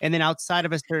with? And then outside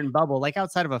of a certain bubble, like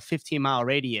outside of a 15-mile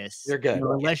radius, you're good.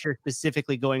 Unless you're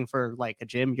specifically going for like a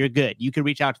gym, you're good. You could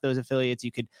reach out to those affiliates.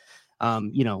 You could,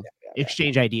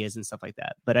 exchange ideas and stuff like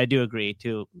that. But I do agree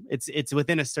too. It's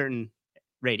within a certain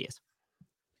radius.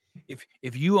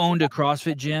 If you owned a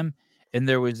CrossFit gym and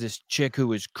there was this chick who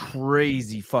was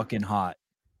crazy fucking hot,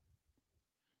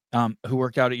 who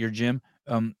worked out at your gym,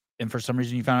 and for some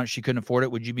reason you found out she couldn't afford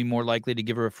it, would you be more likely to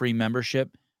give her a free membership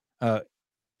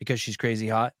because she's crazy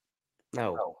hot?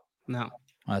 No. Oh,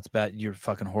 that's bad. You're a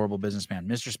fucking horrible businessman.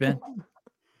 Mr. Spin?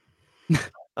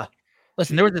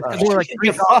 Listen, there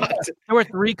were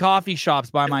 3 coffee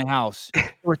shops by my house. There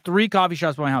were 3 coffee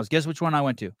shops by my house. Guess which one I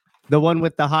went to? The one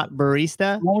with the hot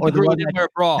barista, or the one that wear a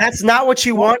bra? That's not what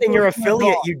you want in your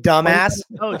affiliate, you dumbass.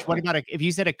 Coach, what about if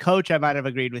you said a coach? I might have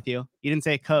agreed with you. You didn't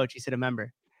say a coach. You said a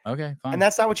member. Okay, fine. And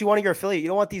that's not what you want in your affiliate. You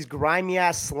don't want these grimy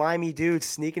ass, slimy dudes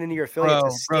sneaking into your affiliate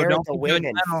to stare at the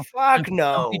women. Fuck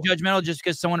no. Don't be judgmental just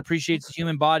because someone appreciates the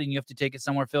human body and you have to take it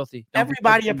somewhere filthy.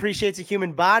 Everybody appreciates a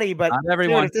human body, but not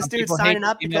everyone. Dude, if this dude's signing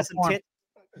up because of tit.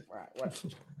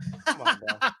 Come on,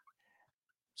 bro.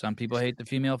 Some people hate the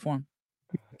female form.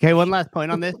 Okay, one last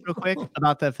point on this real quick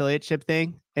about the affiliateship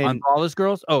thing. And on Flawless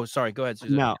Girls? Oh, sorry. Go ahead,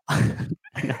 Susan. No.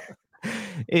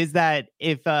 Is that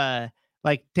if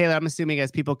like Taylor, I'm assuming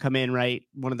as people come in, right,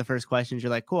 one of the first questions,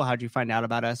 you're like, cool, how'd you find out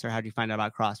about us, or how'd you find out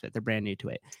about CrossFit? They're brand new to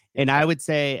it. And I would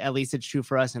say, at least it's true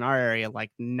for us in our area,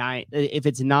 like if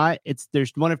it's not,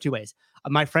 there's one of 2 ways.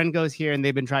 My friend goes here and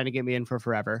they've been trying to get me in for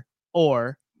forever,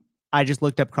 or I just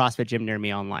looked up CrossFit gym near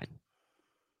me online.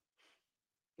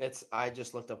 I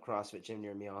just looked up CrossFit gym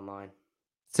near me online.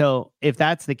 So if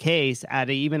that's the case,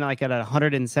 even like at a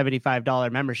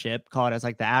 $175 membership, call it as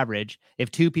like the average, if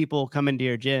 2 people come into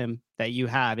your gym that you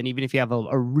have, and even if you have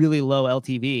a really low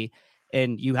LTV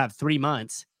and you have 3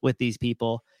 months with these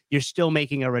people, you're still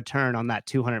making a return on that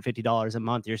 $250 a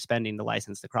month you're spending to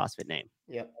license the CrossFit name.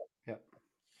 Yep.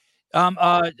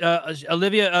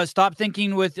 Olivia, stop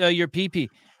thinking with your PP.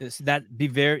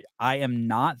 I am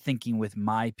not thinking with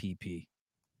my PP.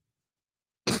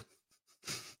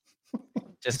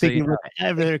 Just so you know.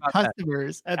 With their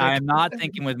customers. I am not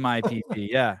thinking with my PP.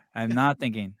 Yeah, I'm not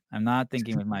thinking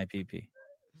with my PP.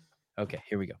 Okay,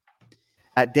 here we go.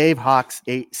 At Dave Hawks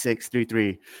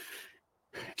 8633.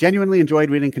 Genuinely enjoyed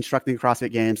reading Constructing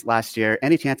CrossFit Games last year.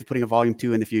 Any chance of putting a volume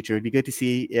 2 in the future? It'd be good to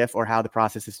see if or how the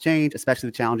process has changed, especially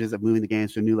the challenges of moving the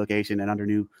games to a new location and under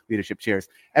new leadership. Cheers.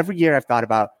 Every year I've thought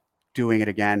about doing it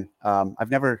again. I've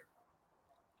never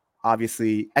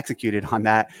obviously executed on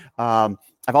that.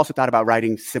 I've also thought about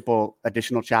writing simple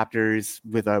additional chapters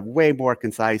with a way more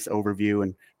concise overview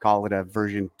and call it a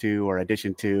version 2 or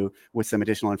edition 2 with some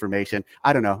additional information.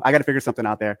 I don't know. I got to figure something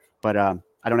out there, but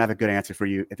I don't have a good answer for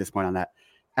you at this point on that.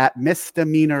 At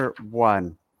Misdemeanor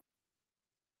 1.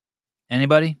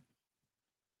 Anybody?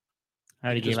 I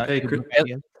already Just gave out.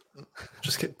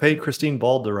 Just pay Christine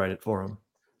Bald to write it for him.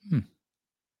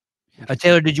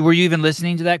 Taylor, were you even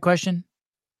listening to that question?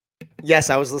 Yes,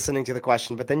 I was listening to the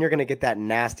question, but then you're going to get that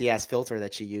nasty ass filter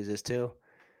that she uses too.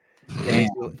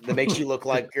 That makes you look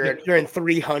like you're in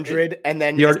 300, and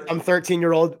then some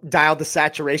 13-year-old dialed the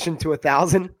saturation to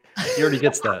 1,000. He already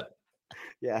gets that.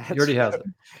 Yeah, he already has it.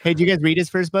 Hey, did you guys read his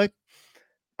first book?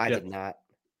 I did not.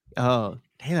 Oh,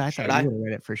 Taylor, I thought you would have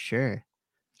read it for sure.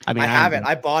 I mean, I have it.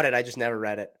 I bought it. I just never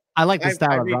read it. I like the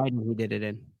style of writing he did it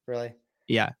in. Really?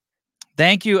 Yeah.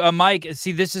 Thank you, Mike.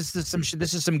 See, this is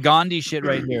some Gandhi shit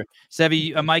right here.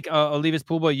 Sevi, Mike, Olivas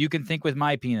Poolboy, you can think with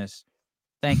my penis.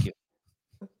 Thank you.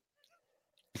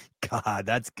 God,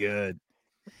 that's good.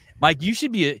 Mike, you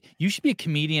should be a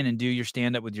comedian and do your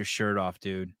stand up with your shirt off,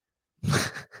 dude.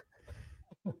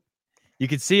 You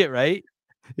could see it, right?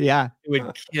 Yeah, it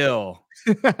would kill.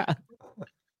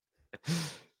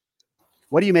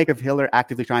 What do you make of Hiller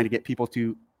actively trying to get people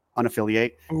to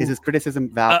unaffiliate? Is his criticism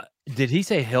valid? Did he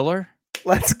say Hiller?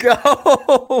 Let's go.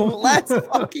 Let's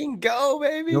fucking go,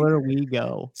 baby. Where we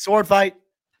go. Sword fight.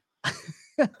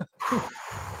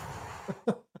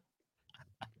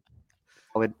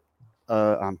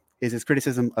 Is his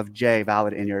criticism of Jay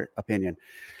valid in your opinion?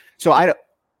 So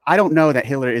I don't know that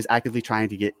Hiller is actively trying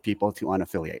to get people to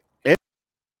unaffiliate.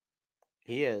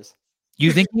 He is.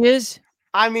 You think he is?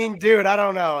 I mean, dude, I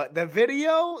don't know. The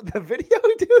video,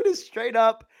 dude, is straight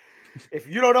up. If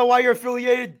you don't know why you're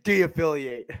affiliated,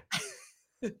 de-affiliate.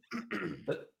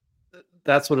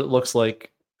 That's what it looks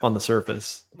like on the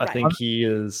surface. Right. I think he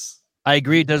is. I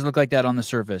agree. It does look like that on the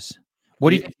surface.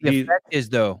 What do you think the effect is,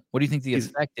 though? What do you think the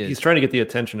effect is? He's trying to get the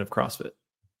attention of CrossFit.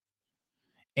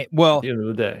 Well, at the end of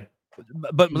the day.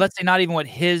 But let's say not even what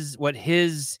his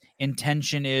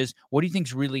intention is. What do you think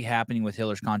is really happening with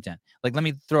Hiller's content? Like, let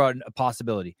me throw out a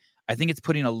possibility. I think it's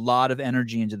putting a lot of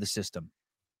energy into the system.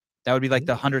 That would be like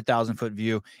the 100,000-foot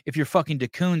view. If you're fucking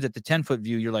DeCoons at the 10-foot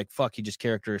view, you're like, fuck, he just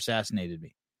character assassinated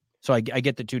me. So I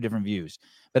get the two different views.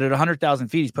 But at 100,000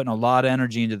 feet, he's putting a lot of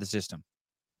energy into the system.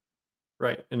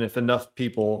 Right. And if enough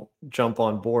people jump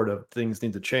on board of things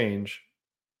need to change,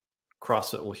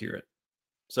 CrossFit will hear it.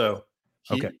 So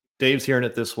Dave's hearing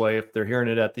it this way. If they're hearing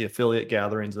it at the affiliate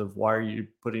gatherings of why are you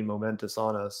putting Momentous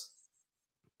on us?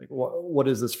 Like, what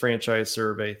is this franchise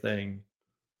survey thing?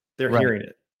 They're hearing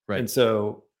it. Right. And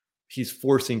so he's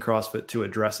forcing CrossFit to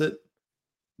address it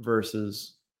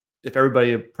versus if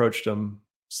everybody approached him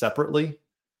separately,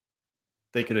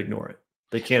 they could ignore it.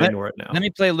 They can't ignore it now. Let me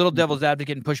play a little devil's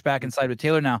advocate and push back and side with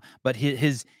Taylor now. But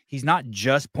he's not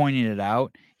just pointing it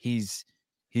out. He's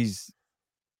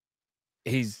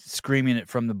screaming it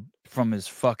from his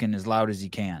fucking as loud as he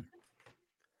can.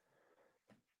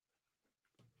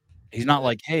 He's not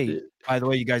like, hey, by the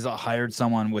way, you guys all hired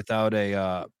someone without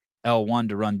a L1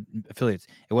 to run affiliates.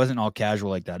 It wasn't all casual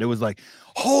like that. It was like,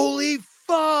 holy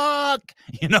fuck.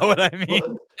 You know what I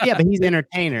mean? Yeah, but he's an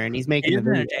entertainer and he's making an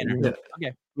entertainer. Yeah.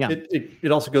 Okay. Yeah.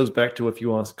 It also goes back to if you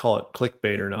want to call it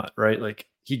clickbait or not, right? Like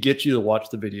he gets you to watch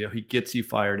the video. He gets you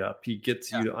fired up. He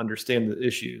gets you to understand the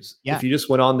issues. Yeah. If you just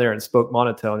went on there and spoke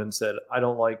monotone and said, I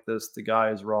don't like this, the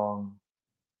guy is wrong,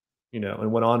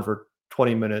 and went on for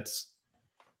 20 minutes,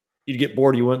 you'd get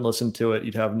bored. You wouldn't listen to it.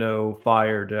 You'd have no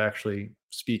fire to actually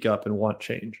speak up and want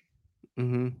change.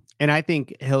 Mm-hmm. And I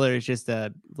think Hiller is just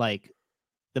the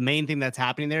main thing that's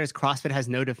happening there is CrossFit has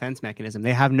no defense mechanism.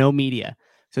 They have no media.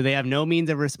 So they have no means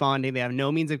of responding. They have no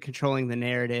means of controlling the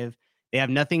narrative. They have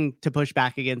nothing to push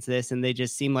back against this, and they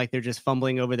just seem like they're just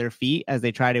fumbling over their feet as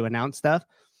they try to announce stuff.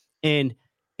 And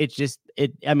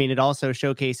it also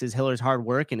showcases Hiller's hard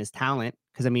work and his talent,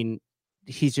 because I mean,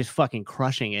 he's just fucking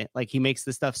crushing it. Like, he makes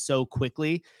the stuff so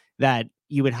quickly that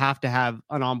you would have to have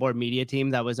an onboard media team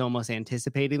that was almost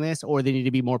anticipating this, or they need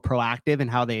to be more proactive in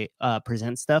how they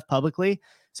present stuff publicly,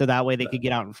 so that way they could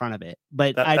get out in front of it.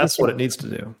 But that's what it needs to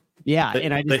do. Yeah,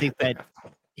 and I just think that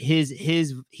he's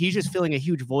just filling a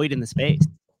huge void in the space.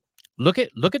 Look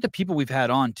at the people we've had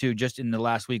on too. Just in the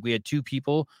last week, we had 2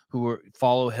 people who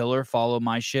follow Hiller, follow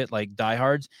my shit like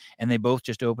diehards, and they both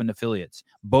just opened affiliates,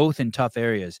 both in tough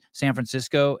areas, San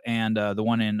Francisco and the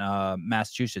one in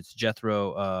Massachusetts,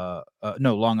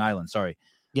 Long Island. Sorry,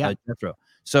 Jethro.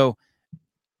 So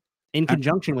in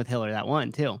conjunction with Hiller, that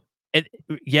one too. And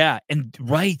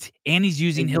he's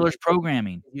using Hiller's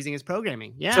programming. Using his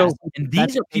programming, yeah. So, and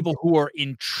these are people who are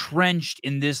entrenched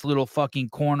in this little fucking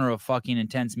corner of fucking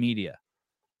intense media.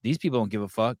 These people don't give a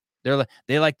fuck. They're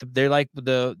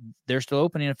still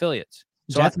opening affiliates.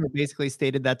 So Jethro basically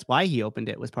stated that's why he opened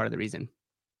it, was part of the reason.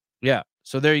 Yeah.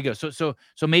 So there you go. So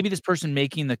maybe this person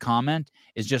making the comment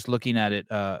is just looking at it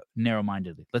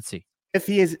narrow-mindedly. Let's see. If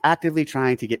he is actively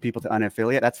trying to get people to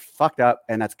unaffiliate, that's fucked up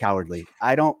and that's cowardly.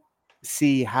 I don't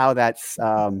see how that's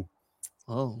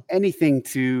anything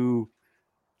to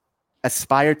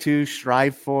aspire to,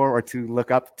 strive for, or to look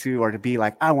up to, or to be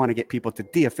like, I want to get people to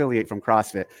de-affiliate from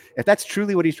CrossFit. If that's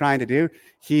truly what he's trying to do,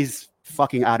 he's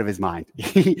fucking out of his mind.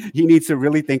 He needs to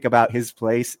really think about his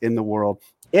place in the world.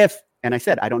 And I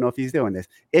said, I don't know if he's doing this,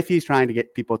 if he's trying to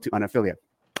get people to unaffiliate.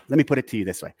 Let me put it to you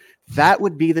this way. That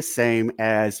would be the same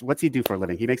as, what's he do for a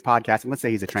living? He makes podcasts, and let's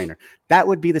say he's a trainer. That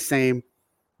would be the same.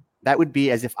 That would be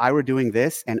as if I were doing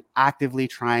this and actively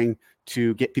trying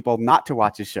to get people not to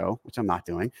watch his show, which I'm not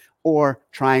doing, or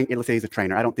let's say he's a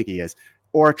trainer. I don't think he is.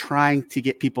 Or trying to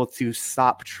get people to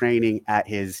stop training at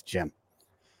his gym.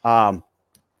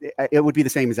 It would be the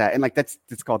same as that. And like, it's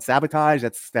called sabotage.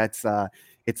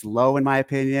 It's low in my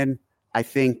opinion. I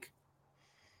think,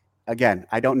 again,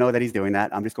 I don't know that he's doing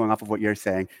that. I'm just going off of what you're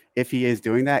saying. If he is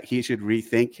doing that, he should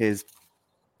rethink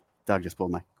Doug just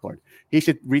pulled my cord. He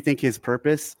should rethink his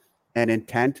purpose and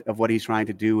intent of what he's trying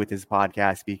to do with his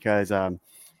podcast, because,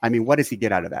 what does he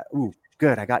get out of that? Ooh,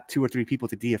 good. I got 2 or 3 people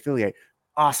to de-affiliate.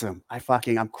 Awesome.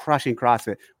 I'm crushing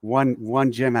CrossFit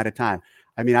one gym at a time.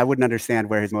 I wouldn't understand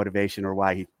where his motivation or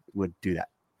why he would do that.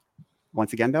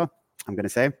 Once again, though, I'm going to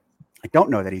say, I don't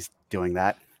know that he's doing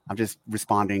that. I'm just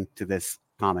responding to this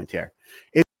comment here.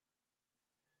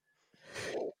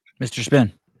 Mr.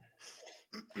 Spin.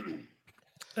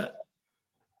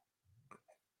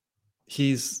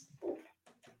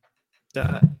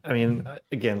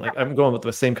 Again, like I'm going with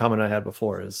the same comment I had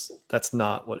before, is that's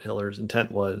not what Hiller's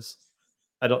intent was.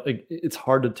 It's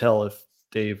hard to tell if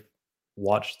Dave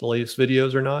watched the latest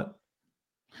videos or not.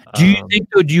 Do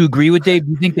you agree with Dave?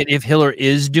 Do you think that if Hiller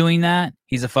is doing that,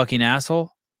 he's a fucking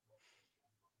asshole?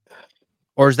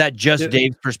 Or is that just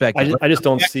Dave's perspective? I just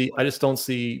don't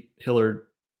see Hiller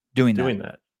doing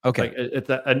that. Okay.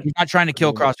 He's not trying to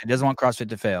kill CrossFit. He doesn't want CrossFit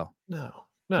to fail. No.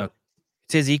 Okay.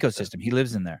 It's his ecosystem. He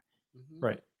lives in there.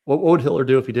 Right. What would Hiller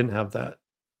do if he didn't have that?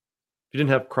 If he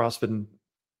didn't have CrossFit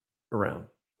around?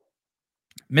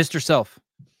 Mr. Self,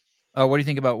 what do you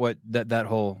think about what that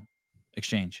whole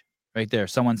exchange right there?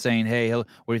 Someone saying, hey, what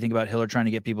do you think about Hiller trying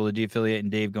to get people to de-affiliate,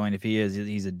 and Dave going, if he is,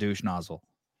 he's a douche nozzle?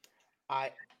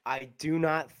 I do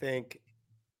not think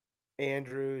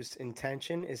Andrew's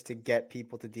intention is to get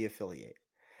people to de-affiliate.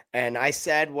 And I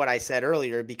said what I said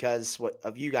earlier because what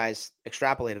of you guys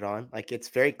extrapolated on, like, it's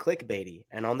very clickbaity.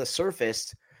 And on the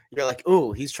surface, you're like,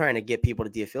 oh, he's trying to get people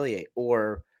to de-affiliate,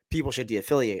 or people should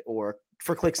de-affiliate, or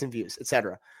for clicks and views,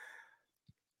 etc.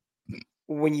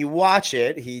 When you watch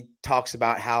it, he talks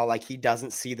about how, like, he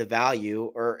doesn't see the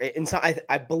value,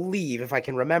 I believe, if I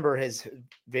can remember his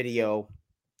video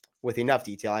with enough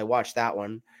detail, I watched that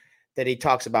one, that he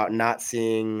talks about not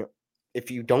seeing, if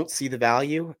you don't see the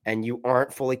value and you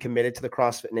aren't fully committed to the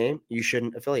CrossFit name, you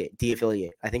shouldn't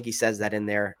de-affiliate. I think he says that in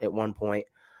there at one point.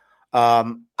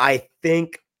 I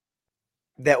think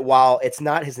that while it's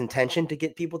not his intention to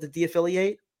get people to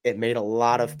de-affiliate, it made a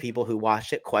lot of people who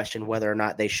watched it question whether or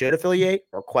not they should affiliate,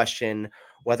 or question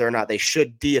whether or not they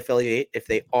should de-affiliate if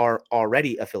they are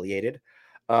already affiliated.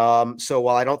 So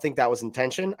while I don't think that was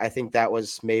intention, I think that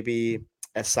was maybe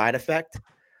a side effect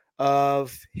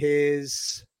of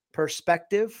his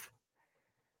perspective.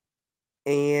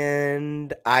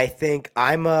 And I think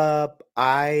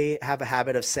I have a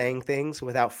habit of saying things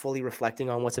without fully reflecting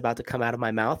on what's about to come out of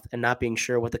my mouth and not being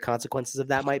sure what the consequences of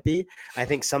that might be. I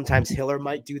think sometimes Hiller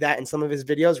might do that in some of his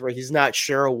videos, where he's not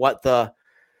sure what the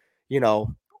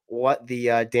what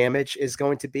the damage is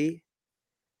going to be.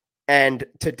 And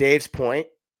to Dave's point,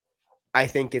 I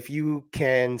think if you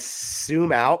can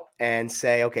zoom out and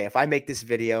say, okay, if I make this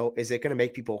video, is it going to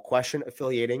make people question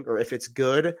affiliating, or if it's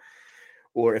good,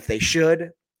 or if they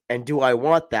should, and do I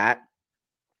want that?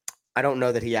 I don't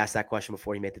know that he asked that question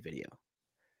before he made the video.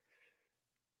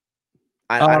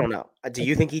 I don't know. Do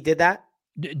you think he did that?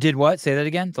 Did what? Say that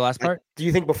again. The last part. Do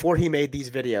you think before he made these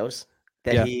videos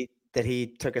that Yeah. he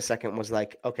took a second, was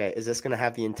like, okay, is this going to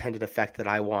have the intended effect that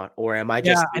I want, or am I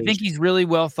just? Yeah, I think he's really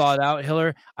well thought out,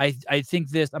 Hiller. I think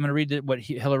this. I'm going to read what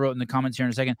Hiller wrote in the comments here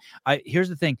in a second. Here's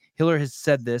the thing. Hiller has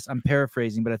said this. I'm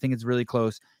paraphrasing, but I think it's really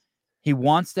close. He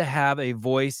wants to have a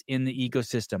voice in the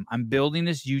ecosystem. I'm building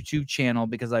this YouTube channel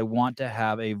because I want to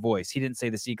have a voice. He didn't say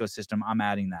this ecosystem. I'm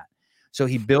adding that. So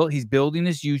he's building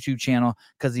this YouTube channel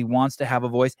because he wants to have a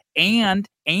voice. And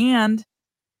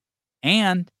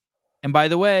by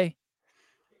the way,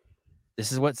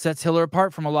 this is what sets Hiller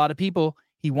apart from a lot of people.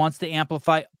 He wants to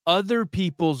amplify other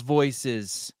people's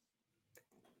voices.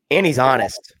 And he's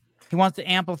honest. He wants to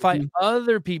amplify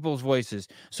other people's voices.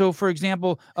 So, for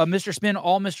example, Mr. Spin,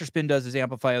 all Mr. Spin does is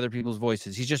amplify other people's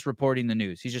voices. He's just reporting the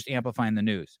news. He's just amplifying the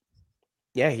news.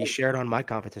 Yeah, he shared on my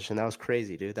competition. That was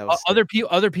crazy, dude. That was other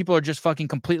people are just fucking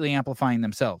completely amplifying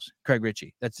themselves. Craig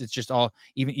Ritchie. It's just all.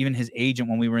 Even his agent,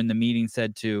 when we were in the meeting,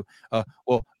 said to,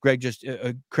 well,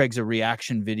 Craig's a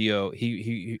reaction video.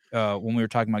 He when we were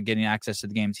talking about getting access to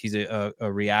the games, he's a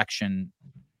reaction.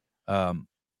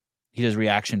 He does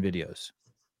reaction videos.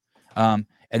 And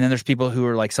then there's people who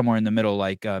are like somewhere in the middle,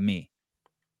 like me.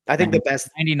 I think the best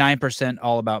 99%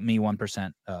 all about me,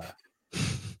 1%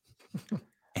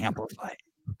 amplified.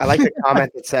 I like the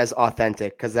comment that says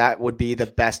authentic, because that would be the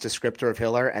best descriptor of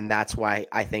Hiller, and that's why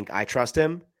I think I trust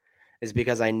him, is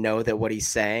because I know that what he's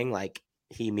saying, like,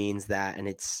 he means that, and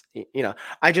it's,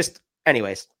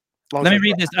 anyways. Let me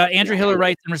read this. Andrew Hiller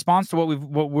writes in response to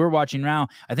what we're watching now.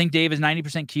 I think Dave is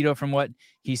 90% keto from what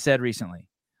he said recently.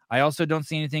 I also don't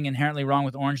see anything inherently wrong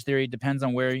with Orange Theory. It depends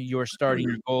on where you're starting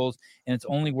your goals, and it's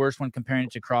only worse when comparing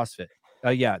it to CrossFit.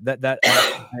 Yeah,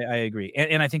 I agree.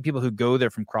 And I think people who go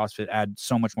there from CrossFit add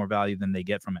so much more value than they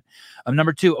get from it.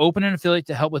 Number 2, open an affiliate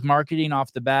to help with marketing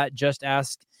off the bat. Just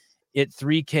ask it.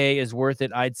 $3K is worth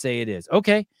it. I'd say it is.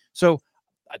 Okay. So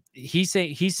he's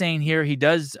saying here, he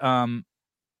does,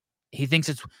 he thinks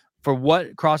it's for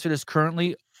what CrossFit is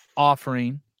currently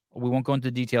offering. We won't go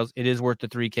into details. It is worth the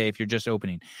 $3K if you're just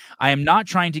opening. I am not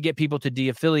trying to get people to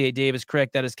de-affiliate. Dave is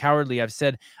correct. That is cowardly. I've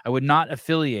said I would not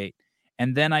affiliate.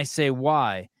 And then I say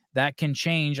why. That can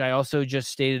change. I also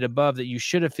just stated above that you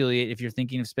should affiliate if you're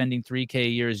thinking of spending $3K a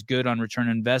year is good on return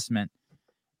on investment.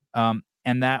 And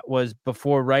that was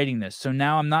before writing this. So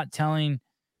now I'm not telling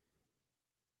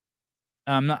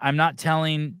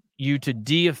you to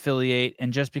de-affiliate,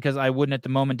 and just because I wouldn't at the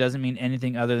moment doesn't mean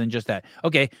anything other than just that.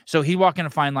 Okay, so he's walking a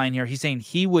fine line here. He's saying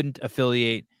he wouldn't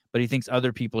affiliate, but he thinks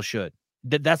other people should.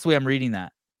 That's the way I'm reading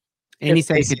that. And he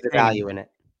said he could the value in it.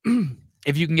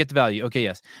 If you can get the value. Okay,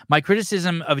 yes. My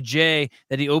criticism of Jay,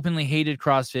 that he openly hated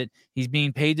CrossFit, he's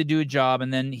being paid to do a job,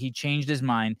 and then he changed his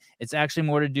mind. It's actually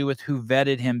more to do with who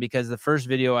vetted him, because the first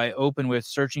video I opened with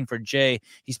searching for Jay,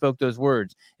 he spoke those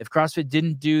words. If CrossFit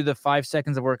didn't do the 5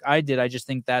 seconds of work I did, I just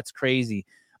think that's crazy.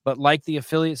 But like the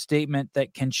affiliate statement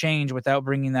that can change without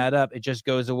bringing that up, it just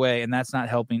goes away, and that's not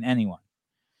helping anyone.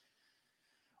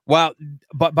 Wow,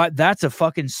 but that's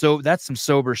that's some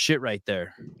sober shit right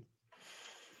there.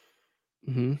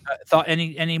 Mm-hmm. Thought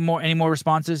any more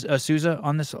responses, Souza,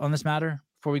 on this matter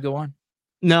before we go on?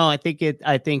 No, I think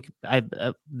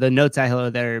the notes I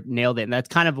had there nailed it, and that's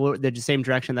kind of the same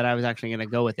direction that I was actually going to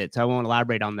go with it. So I won't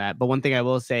elaborate on that. But one thing I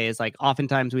will say is, like,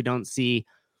 oftentimes we don't see,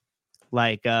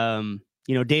 like,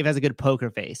 Dave has a good poker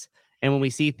face, and when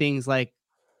we see things like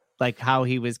how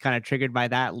he was kind of triggered by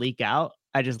that leak out,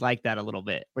 I just like that a little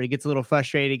bit, where he gets a little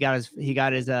frustrated. He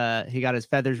got his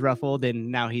feathers ruffled, and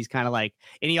now he's kind of like,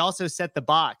 and he also set the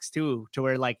box too, to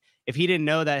where, like, if he didn't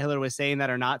know that Hiller was saying that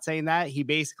or not saying that, he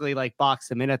basically like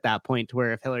boxed him in at that point, to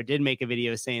where if Hiller did make a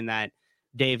video saying that,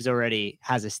 Dave's already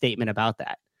has a statement about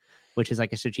that, which is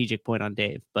like a strategic point on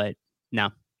Dave. But no,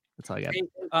 that's all I got.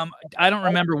 I don't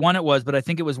remember when it was, but I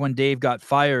think it was when Dave got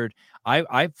fired.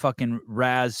 I fucking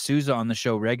razz Souza on the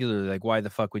show regularly. Like, why the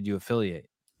fuck would you affiliate?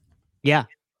 Yeah.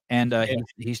 And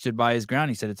he stood by his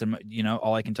ground. He said,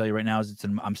 all I can tell you right now is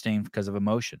I'm staying because of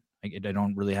emotion. I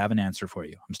don't really have an answer for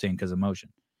you. I'm staying because of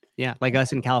emotion. Yeah. Like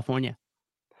us in California.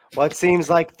 Well, it seems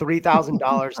like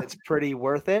 $3,000, it's pretty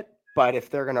worth it. But if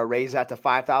they're going to raise that to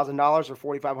 $5,000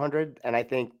 or $4,500, and I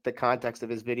think the context of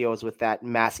his video is with that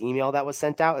mass email that was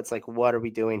sent out, it's like, what are we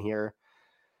doing here?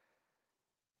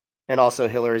 And also,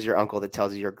 Hiller is your uncle that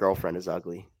tells you your girlfriend is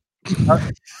ugly.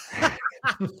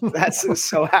 That's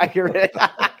so accurate.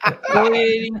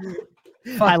 Affiliating.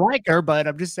 I like her, but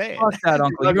I'm just saying. Fuck that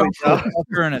uncle. You're Ugly, uncle will fuck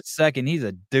her in a second. He's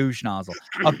a douche nozzle.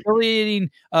 Affiliating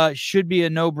should be a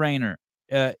no-brainer.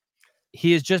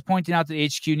 He is just pointing out that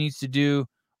HQ needs to do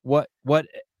what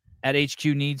at HQ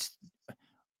needs.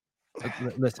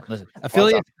 Listen.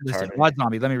 Affiliate. Listen, Wad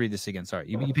Zombie. Let me read this again. Sorry,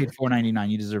 you paid $4.99.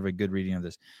 You deserve a good reading of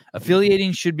this.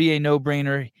 Affiliating should be a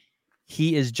no-brainer.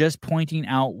 He is just pointing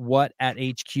out what at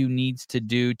HQ needs to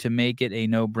do to make it a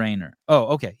no-brainer. Oh,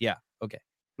 okay. Yeah. Okay.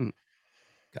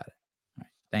 Got it. All right.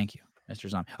 Thank you, Mr.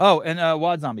 Zombie. Oh, and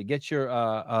Wad Zombie, get your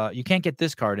you can't get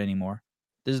this card anymore.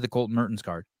 This is the Colton Mertens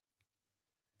card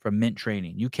from Mint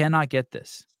Training. You cannot get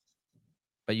this,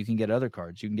 but you can get other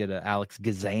cards. You can get a Alex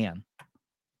Gazan.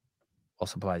 All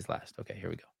supplies last. Okay, here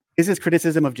we go. Is his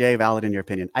criticism of Jay valid in your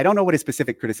opinion? I don't know what his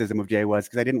specific criticism of Jay was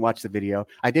because I didn't watch the video.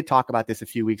 I did talk about this a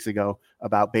few weeks ago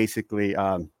about basically,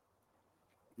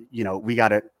 we got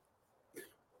to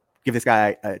give this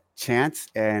guy a chance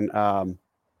and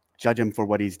judge him for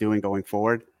what he's doing going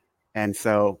forward. And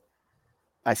so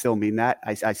I still mean that.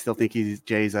 I still think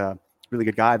Jay's a really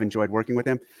good guy. I've enjoyed working with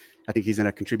him. I think he's going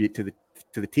to contribute to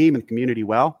the team and the community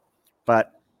well.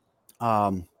 But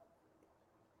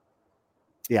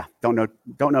yeah, don't know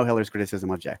Hiller's criticism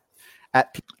of Jay.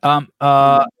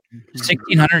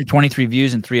 1,623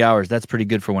 views in 3 hours. That's pretty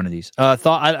good for one of these.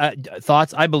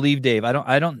 Thoughts. I believe Dave.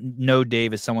 I don't know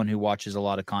Dave as someone who watches a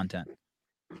lot of content.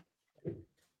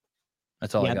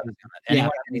 That's all I got.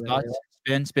 Anyone, any thoughts?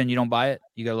 Spin. You don't buy it?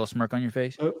 You got a little smirk on your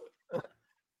face?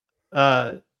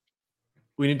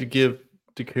 We need to give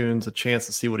DeCoons a chance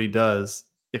to see what he does.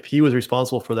 If he was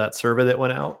responsible for that survey that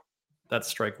went out, that's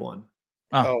strike one.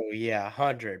 Oh yeah,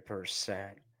 100%.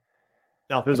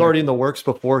 Now, if it was already in the works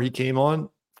before he came on,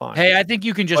 fine. Hey, I think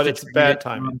you can just. But it's bad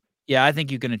timing. Yeah, I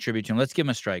think you can attribute to him. Let's give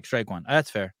him a strike. Strike one. That's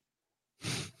fair.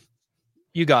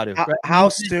 You got to. How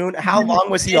soon? How long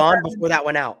was he on before that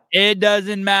went out? It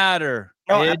doesn't matter.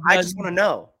 No, I just want to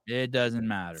know. It doesn't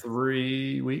matter.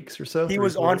 3 weeks or so. He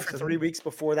was on for 3 weeks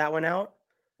before that went out.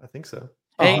 I think so.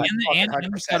 Hey, and he's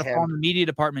got to fall in the media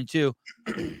department too.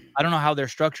 I don't know how they're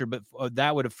structured, but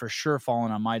that would have for sure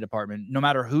fallen on my department. No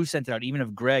matter who sent it out, even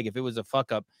if Greg, if it was a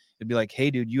fuck up, it'd be like,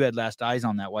 "Hey, dude, you had last eyes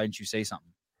on that. Why didn't you say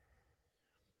something?"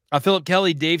 Philip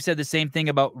Kelly, Dave said the same thing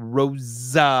about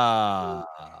Rosa.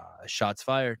 Shots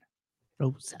fired.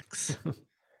 Rosex.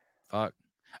 Fuck.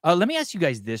 Let me ask you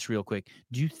guys this real quick.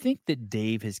 Do you think that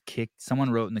Dave has kicked? Someone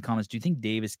wrote in the comments. Do you think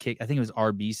Dave has kicked? I think it was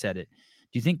RB said it.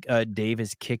 Do you think Dave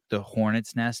has kicked the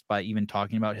hornet's nest by even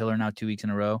talking about Hiller now 2 weeks in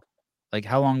a row? Like,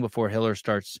 how long before Hiller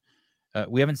starts?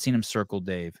 We haven't seen him circle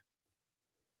Dave.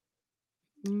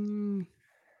 I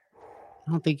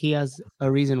don't think he has a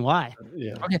reason why.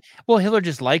 Yeah. Okay. Well, Hiller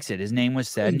just likes it. His name was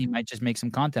said, and he might just make some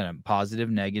content. Positive,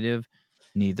 negative,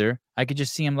 neither. I could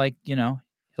just see him like, Hiller,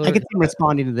 I could see him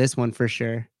responding to this one for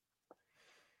sure.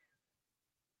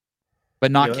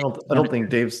 But not. Yeah, I don't think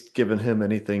Dave's given him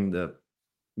anything to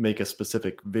make a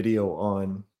specific video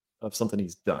on of something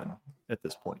he's done at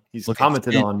this point. He's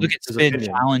commented on. Look at Spin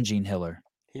challenging Hiller.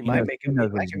 He might make a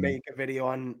video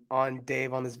on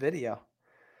Dave on this video.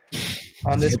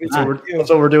 On this video. That's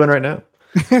what we're doing right now.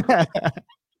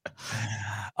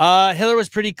 Hiller was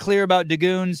pretty clear about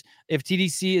Dagoons. If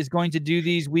TDC is going to do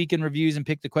these weekend reviews and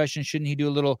pick the question, shouldn't he do a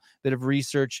little bit of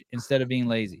research instead of being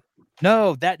lazy?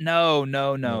 No.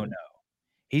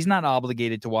 He's not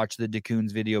obligated to watch the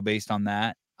Dagoons video based on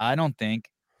that. I don't think.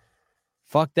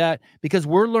 Fuck that. Because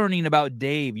we're learning about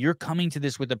Dave. You're coming to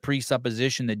this with a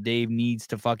presupposition that Dave needs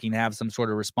to fucking have some sort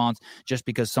of response just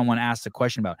because someone asked a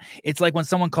question about it. It's like when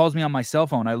someone calls me on my cell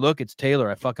phone. I look, it's Taylor.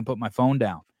 I fucking put my phone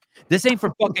down. This ain't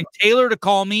for fucking Taylor to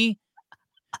call me.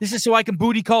 This is so I can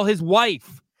booty call his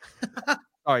wife.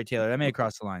 Sorry, Taylor. I may have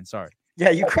crossed the line. Sorry. Yeah,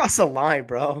 you crossed the line,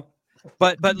 bro.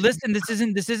 But listen, this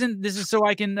is so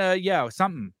I can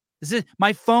something.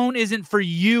 My phone isn't for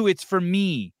you, it's for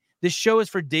me. This show is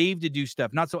for Dave to do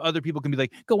stuff, not so other people can be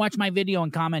like, go watch my video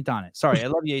and comment on it. Sorry, I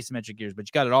love you, Asymmetric Gears, but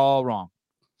you got it all wrong.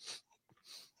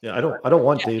 Yeah, I don't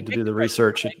want Dave to do the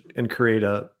research and create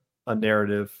a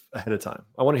narrative ahead of time.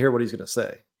 I want to hear what he's going to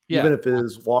say. Yeah. Even if it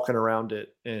is walking around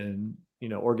it and,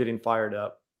 or getting fired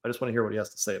up. I just want to hear what he has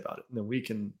to say about it. And then we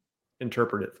can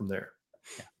interpret it from there.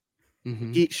 Yeah.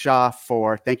 Mm-hmm. Eat Shaw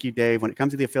for thank you, Dave. When it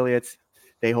comes to the affiliates,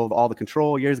 they hold all the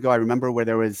control. Years ago, I remember when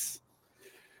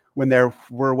there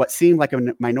were what seemed like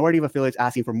a minority of affiliates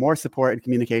asking for more support and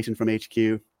communication from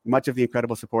HQ. Much of the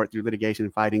incredible support through litigation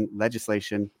and fighting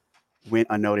legislation went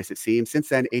unnoticed, it seems. Since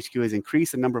then, HQ has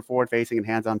increased the number of forward-facing and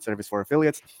hands-on service for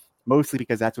affiliates, mostly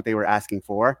because that's what they were asking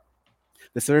for.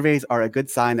 The surveys are a good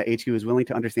sign that HQ is willing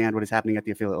to understand what is happening at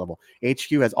the affiliate level. HQ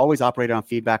has always operated on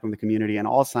feedback from the community, and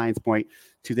all signs point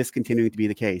to this continuing to be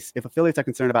the case. If affiliates are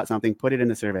concerned about something, put it in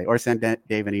the survey or send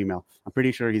Dave an email. I'm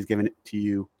pretty sure he's given it to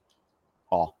you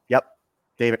all. Yep.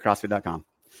 Dave at CrossFit.com.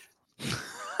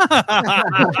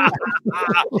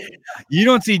 You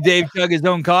don't see Dave chug his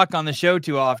own cock on the show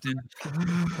too often.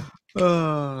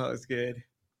 Oh, that was good.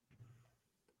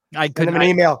 I Send him an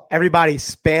email. Everybody,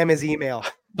 spam his email.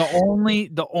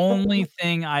 The only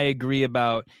thing I agree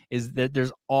about is that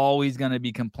there's always going to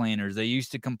be complainers. They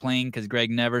used to complain because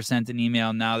Greg never sent an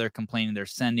email. Now they're complaining. They're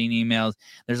sending emails.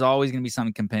 There's always going to be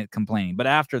some complaining. But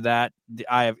after that,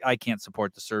 I can't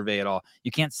support the survey at all.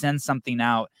 You can't send something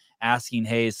out asking,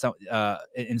 hey,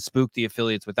 and spook the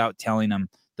affiliates without telling them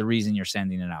the reason you're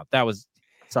sending it out. That was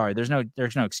sorry. There's no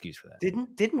excuse for that.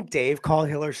 Didn't Dave call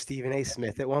Hiller Stephen A.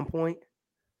 Smith at one point?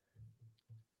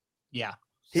 Yeah.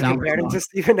 He compared him to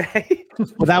Stephen A.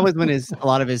 Well, that was when a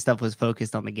lot of his stuff was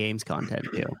focused on the games content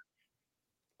too.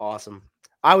 Awesome.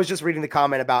 I was just reading the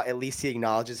comment about at least he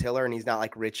acknowledges Hiller and he's not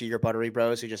like Richie or Buttery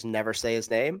Bros who just never say his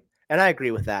name. And I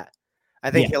agree with that. I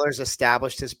think Hiller's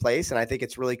established his place, and I think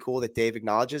it's really cool that Dave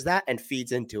acknowledges that and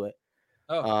feeds into it.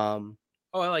 I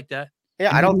like that. Yeah,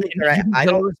 And I don't think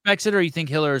Hiller respects it, or you think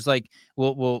Hiller's like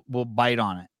will bite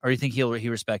on it, or you think he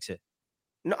respects it?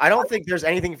 No, I don't think there's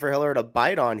anything for Hiller to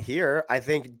bite on here. I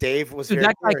think Dave was very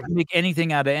that guy can make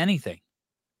anything out of anything.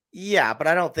 Yeah, but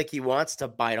I don't think he wants to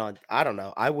bite on. I don't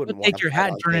know. I wouldn't take your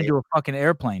hat and turn into a fucking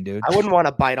airplane, dude. I wouldn't want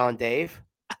to bite on Dave.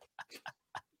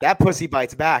 That pussy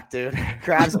bites back, dude.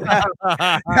 Grabs back.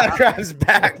 Grabs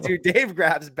back, dude. Dave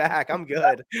grabs back. I'm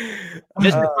good.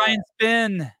 Mr. Brian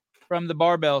Spin from the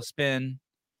Barbell Spin.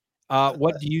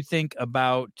 What do you think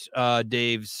about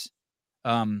Dave's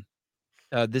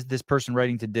this person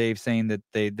writing to Dave saying that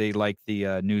they like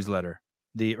the newsletter,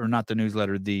 the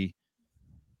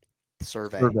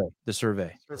survey.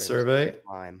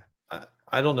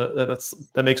 I don't know.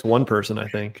 That makes one person, I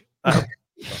think. I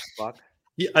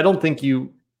don't think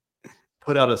you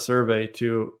put out a survey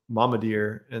to Mama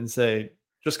Deer and say,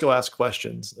 just go ask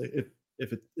questions.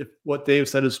 If what Dave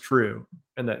said is true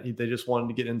and that they just wanted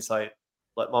to get insight,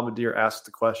 let Mama Deer ask the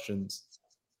questions.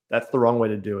 That's the wrong way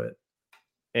to do it.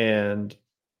 And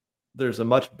there's a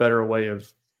much better way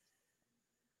of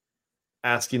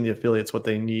asking the affiliates what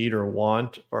they need or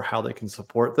want or how they can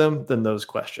support them than those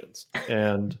questions.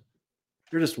 And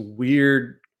they're just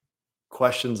weird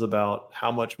questions about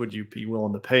how much would you be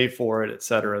willing to pay for it, et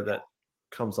cetera, that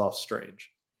comes off strange.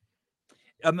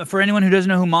 For anyone who doesn't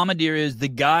know who Mama Deer is, the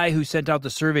guy who sent out the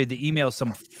survey, the email,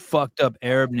 some fucked up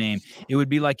Arab name. It would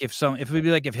be like if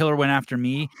Hiller went after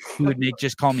me, he would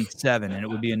just call me 7, and it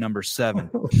would be a number 7.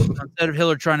 Instead of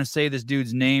Hiller trying to say this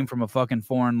dude's name from a fucking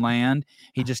foreign land,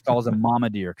 he just calls him Mama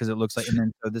Deer because it looks like. And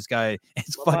then so this guy,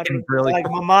 it's fucking brilliant.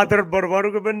 Like Mama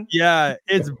Deer. Yeah,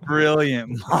 it's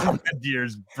brilliant. Mama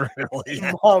Deer's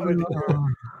brilliant.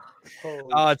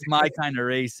 Oh, it's my kind of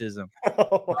racism.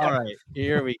 All right,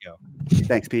 here we go.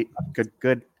 Thanks, Pete.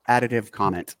 Good additive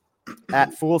comment.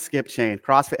 At Full Skip Chain,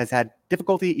 CrossFit has had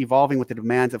difficulty evolving with the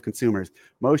demands of consumers.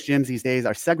 Most gyms these days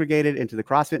are segregated into the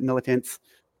CrossFit militants,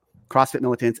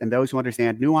 and those who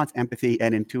understand nuance, empathy,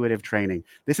 and intuitive training.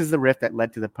 This is the rift that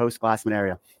led to the post-Glassman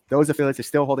era. Those affiliates are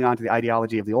still holding on to the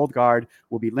ideology of the old guard,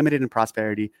 will be limited in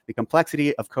prosperity. The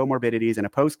complexity of comorbidities in a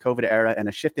post-COVID era and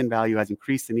a shift in value has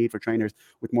increased the need for trainers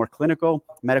with more clinical,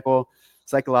 medical,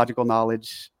 psychological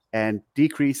knowledge, and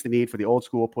decreased the need for the old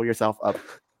school, pull yourself up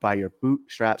by your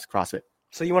bootstraps CrossFit.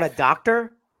 So you want a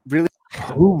doctor? Really?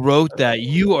 Who wrote that?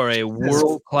 You are a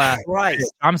world-class. Right.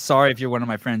 I'm sorry if you're one of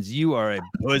my friends. You are a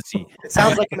pussy. It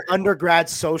sounds like an undergrad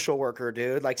social worker,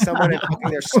 dude. Like someone in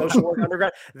their social work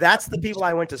undergrad. That's the people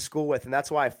I went to school with, and that's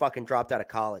why I fucking dropped out of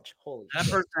college. Holy that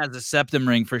shit. person has a septum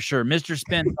ring for sure. Mr.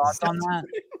 Spin, thoughts on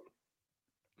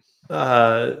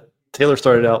that? Taylor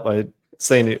started out by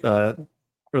saying the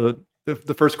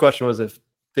first question was if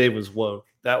Dave was woke.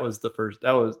 That was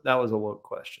a woke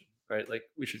question. Right, like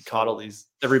we should coddle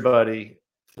everybody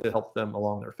to help them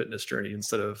along their fitness journey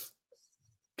instead of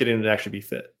getting them to actually be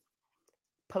fit.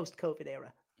 Post-COVID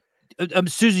era.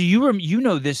 Sousa, you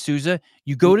know this, Sousa.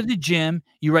 You go to the gym,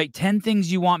 you write 10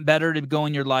 things you want better to go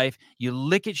in your life, you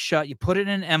lick it shut, you put it in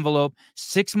an envelope.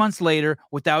 6 months later,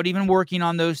 without even working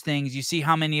on those things, you see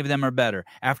how many of them are better.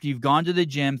 After you've gone to the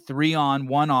gym, 3 on,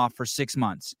 1 off for 6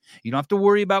 months. You don't have to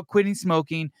worry about quitting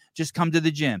smoking, just come to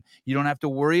the gym. You don't have to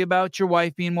worry about your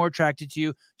wife being more attracted to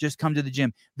you, just come to the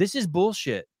gym. This is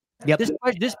bullshit. Yep.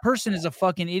 This person is a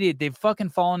fucking idiot. They've fucking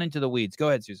fallen into the weeds. Go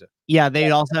ahead, Sousa. Yeah, they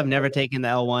also have never taken the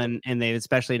L1, and they've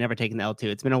especially never taken the L2.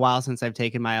 It's been a while since I've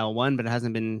taken my L1, but it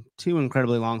hasn't been too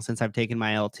incredibly long since I've taken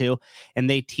my L2. And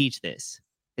they teach this.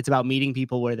 It's about meeting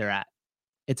people where they're at.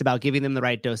 It's about giving them the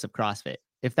right dose of CrossFit.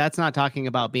 If that's not talking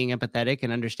about being empathetic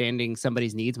and understanding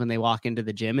somebody's needs when they walk into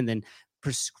the gym and then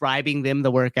prescribing them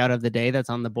the workout of the day that's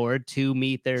on the board to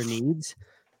meet their needs,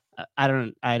 I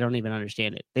don't even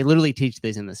understand it. They literally teach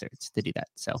this in the certs to do that.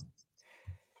 So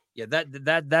yeah,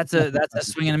 that's a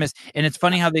swing and a miss. And it's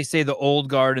funny how they say the old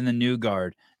guard and the new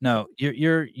guard. No,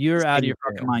 you're out of your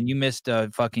fucking mind. You missed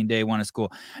fucking day one of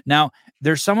school. Now,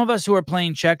 there's some of us who are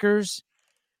playing checkers,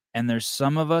 and there's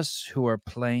some of us who are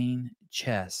playing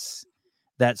chess.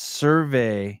 That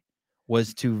survey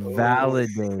was to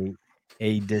validate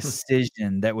a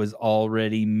decision that was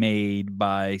already made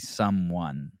by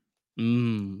someone.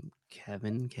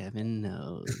 Kevin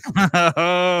knows.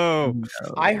 Oh,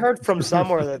 I heard from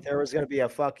somewhere that there was going to be a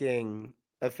fucking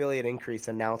affiliate increase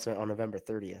announcement on November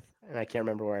 30th, and I can't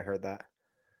remember where I heard that.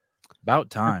 about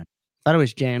time. Thought it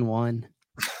was Jan 1.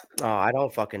 Oh, I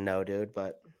don't fucking know, dude.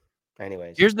 But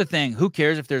anyways, Here's the thing. Who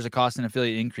cares if there's a cost and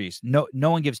affiliate increase? No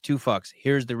one gives two fucks.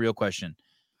 Here's the real question.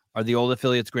 Are the old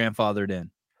affiliates grandfathered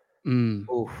in?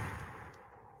 Oof.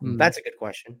 That's a good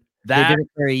question. They did it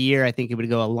for a year. I think it would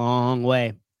go a long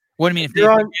way. What do you mean? If they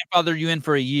grandfather you in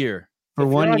for a year? For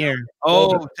 1 year.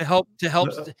 Oh, to help.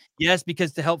 Yes,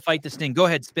 because to help fight this thing. Go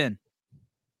ahead, spin.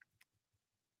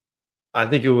 I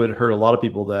think it would hurt a lot of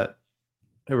people that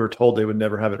who were told they would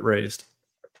never have it raised.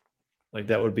 Like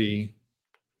that would be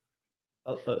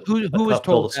who was tough pill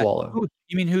told to swallow.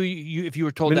 You mean who you if you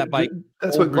were told that by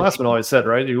that's what Glassman always said,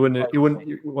 right? You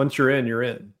wouldn't once you're in, you're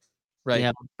in. Right.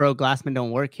 Yeah, bro, Glassman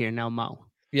don't work here now, Mo.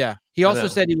 Yeah. He also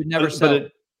said he would never sell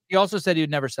it. He also said he would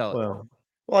never sell it.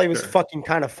 Well, he was fucking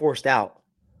kind of forced out.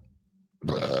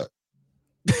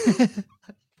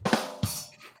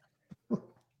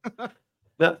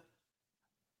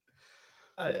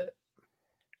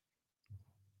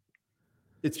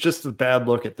 It's just a bad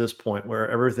look at this point where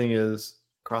everything is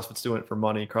CrossFit's doing it for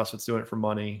money. CrossFit's doing it for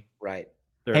money. Right.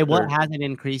 Hey, what hasn't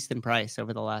increased in price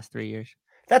over the last 3 years?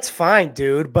 That's fine,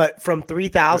 dude. But from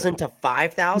 3,000 to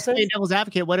 5,000? Devil's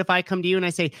advocate, what if I come to you and I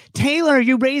say, Taylor,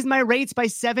 you raised my rates by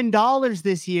 $7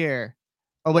 this year?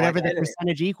 Or whatever the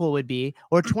percentage equal would be,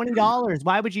 or $20.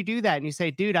 Why would you do that? And you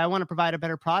say, dude, I want to provide a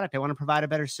better product. I want to provide a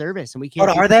better service. And we can't.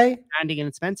 But are they? Branding and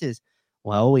expenses.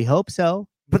 Well, we hope so.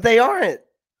 But they aren't.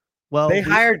 Well, they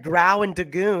hired Grau and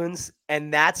Dagoons,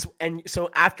 and so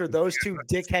after those two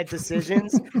dickhead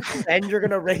decisions, then you're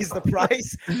gonna raise the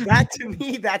price. That to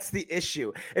me, that's the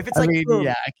issue. If it's boom,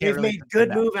 yeah, they've made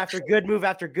good move after good move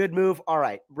after good move. All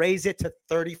right, raise it to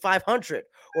 3,500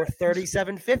 or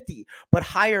 3,750, but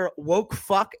hire woke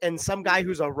fuck and some guy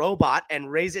who's a robot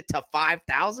and raise it to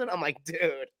 5,000. I'm like,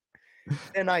 dude.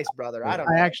 They're nice, brother. I don't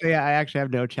know. I actually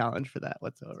have no challenge for that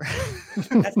whatsoever.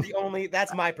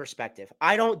 That's my perspective.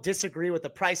 I don't disagree with the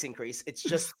price increase. It's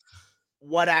just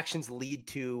what actions lead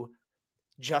to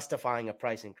justifying a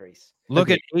price increase. Look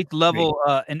at an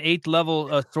 8th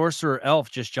level sorcerer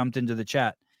elf just jumped into the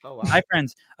chat. Oh, wow. Hi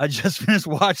friends. I just finished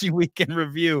watching Weekend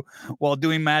Review while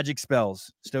doing magic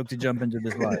spells. Stoked to jump into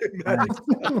this live.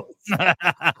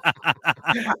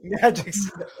 Magic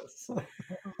spells.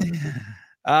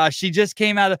 She just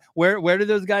came out of where do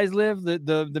those guys live?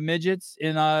 The midgets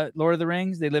in Lord of the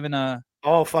Rings? They live in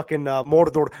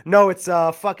Mordor. No, it's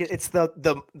it's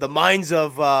the mines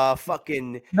of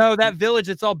fucking no, that village.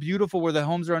 It's all beautiful where the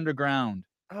homes are underground.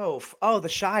 Oh, the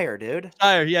Shire, dude.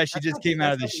 Shire, yeah, she just came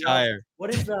out of the Shire.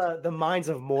 What is the mines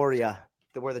of Moria,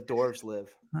 where the dwarves live?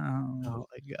 Oh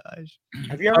my gosh.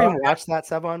 Have you ever even watched that,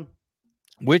 Sevon?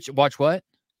 Watch what?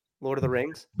 Lord of the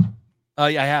Rings.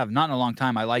 Yeah, I have. Not in a long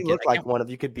time. I like it. Look like one of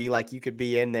you could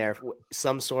be in there,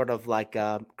 some sort of like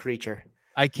creature.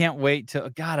 I can't wait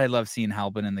to. God, I love seeing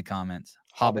Halbin in the comments.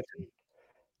 Hobbit.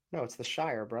 No, it's the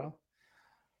Shire, bro.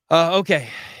 Okay,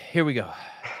 here we go.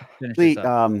 Finish this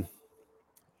up.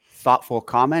 Thoughtful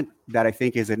comment that I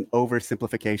think is an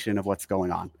oversimplification of what's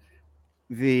going on.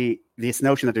 This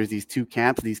notion that there's these two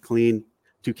camps, these clean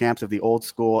two camps of the old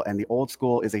school, and the old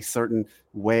school is a certain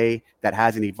way that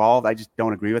hasn't evolved. I just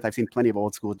don't agree with. I've seen plenty of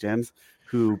old school gyms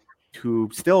who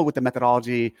still with the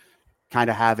methodology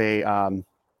kind of have a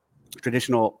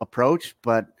traditional approach,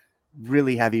 but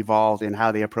really have evolved in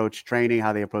how they approach training,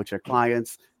 how they approach their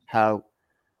clients, how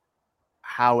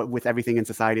with everything in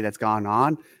society that's gone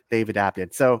on, they've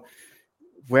adapted. So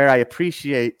where I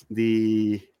appreciate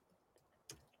the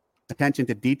attention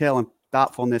to detail and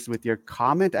thoughtfulness with your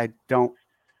comment, I don't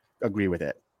agree with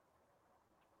it.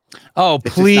 Oh,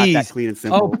 It's just not please. that clean and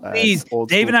simple. Oh, please. Old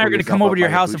Dave school, and I are pull going to come yourself over up to your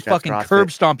by your house and bootstraps fucking CrossFit.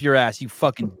 curb stomp your ass, you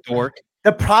fucking dork.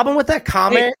 The problem with that Hey,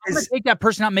 comment I'm going is to take that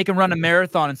person out and make him run a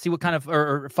marathon and see what kind of,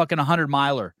 or fucking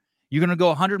 100-miler. You're going to go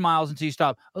 100 miles until you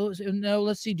stop. Oh, no,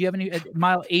 let's see. Do you have any,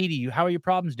 mile 80? How are your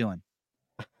problems doing?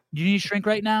 Do you need to shrink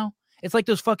right now? It's like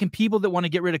those fucking people that want to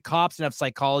get rid of cops and have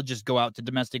psychologists go out to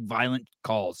domestic violent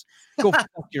calls. Go fuck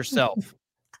yourself.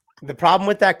 the problem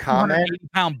with that comment.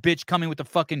 280-pound bitch coming with a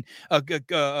fucking a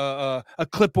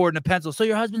clipboard and a pencil. So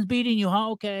your husband's beating you,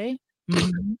 huh? Okay.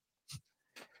 Mhm.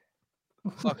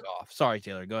 Fuck off. Sorry,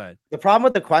 Taylor. Go ahead. The problem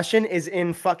with the question is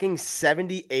in fucking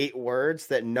 78 words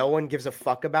that no one gives a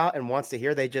fuck about and wants to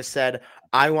hear. They just said,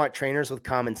 I want trainers with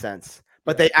common sense.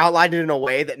 But they outlined it in a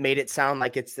way that made it sound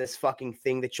like it's this fucking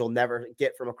thing that you'll never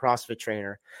get from a CrossFit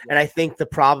trainer. And I think the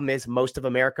problem is most of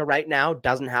America right now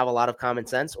doesn't have a lot of common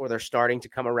sense, or they're starting to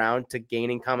come around to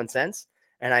gaining common sense.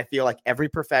 And I feel like every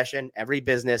profession, every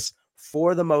business,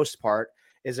 for the most part,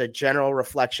 is a general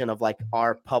reflection of like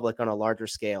our public on a larger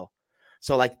scale.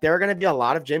 So like there are going to be a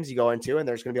lot of gyms you go into, and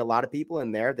there's going to be a lot of people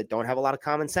in there that don't have a lot of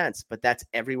common sense, but that's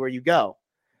everywhere you go.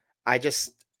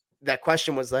 That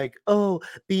question was like, oh,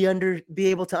 be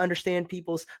able to understand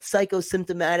people's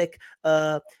psychosymptomatic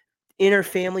inner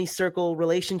family circle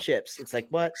relationships. It's like,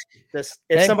 what?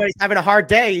 If somebody's having a hard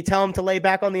day, you tell them to lay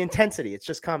back on the intensity. It's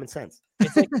just common sense.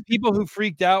 It's like the people who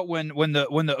freaked out when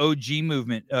the OG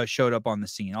movement showed up on the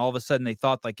scene. All of a sudden, they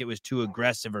thought like it was too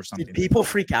aggressive or something. Did people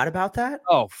freak out about that?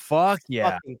 Oh, fuck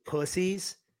yeah. Fucking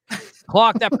pussies.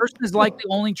 Clock, that person is likely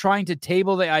only trying to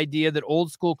table the idea that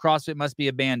old school CrossFit must be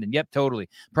abandoned. Yep, totally.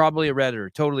 Probably a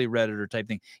Redditor, totally Redditor type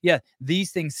thing. Yeah,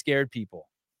 these things scared people.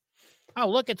 Oh,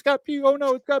 look, it's got puke. Oh,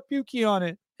 no, it's got Pukey on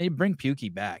it. Hey, bring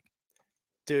Pukey back.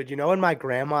 Dude, you know, in my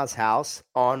grandma's house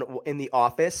in the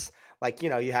office, like, you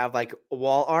know, you have like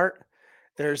wall art.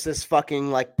 There's this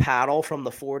fucking like paddle from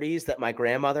the 40s that my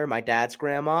grandmother, my dad's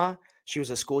grandma, she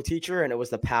was a school teacher, and it was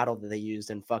the paddle that they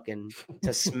used in fucking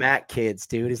to smack kids,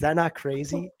 dude. Is that not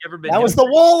crazy? That was the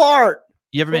wall art.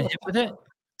 You ever been hit with it?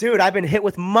 Dude, I've been hit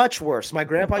with much worse. My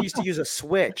grandpa used to use a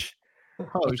switch.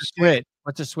 Oh, shit.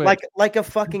 What's a switch? Like a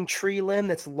fucking tree limb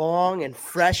that's long and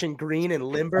fresh and green and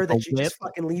limber that you just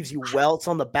fucking leaves you welts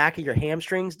on the back of your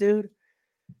hamstrings, dude.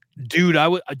 Dude, I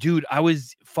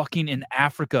was fucking in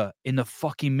Africa in the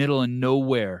fucking middle of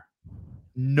nowhere.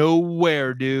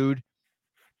 Nowhere, dude.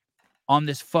 On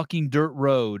this fucking dirt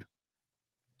road.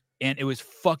 And it was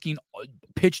fucking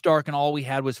pitch dark, and all we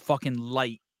had was fucking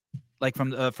light, like from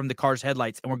the car's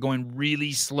headlights, and we're going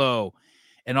really slow.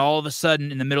 And all of a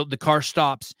sudden, in the middle, the car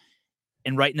stops,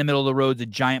 and right in the middle of the road, the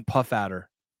giant puff adder.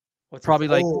 What's probably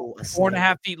like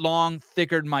 4.5 feet long,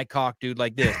 thicker than my cock, dude,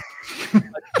 like this. A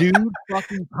dude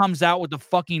fucking comes out with the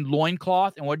fucking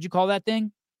loincloth, and what did you call that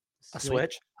thing? A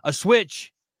switch. A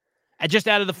switch. Just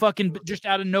out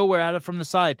of nowhere, from the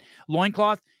side,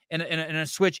 loincloth and a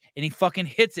switch, and he fucking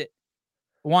hits it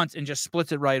once and just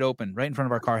splits it right open, right in front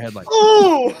of our car headlights.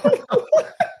 Oh,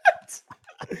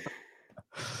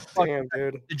 damn,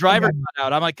 dude! The driver got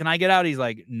out. I'm like, "Can I get out?" He's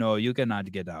like, "No, you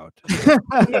cannot get out."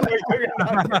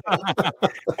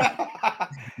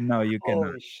 No, you cannot.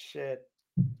 Holy shit,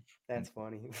 that's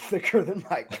funny. Thicker than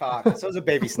my cock. So it's a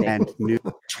baby snake. And new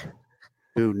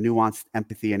nuanced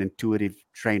empathy and intuitive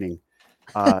training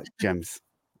gyms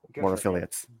or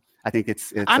affiliates. I think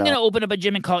it's I'm going to open up a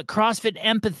gym and call it CrossFit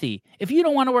Empathy. If you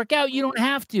don't want to work out, you don't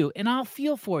have to, and I'll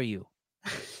feel for you.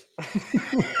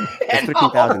 And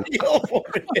 13,000.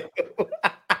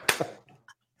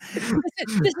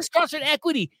 This is CrossFit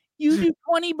Equity. You do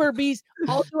 20 burpees,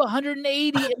 I'll do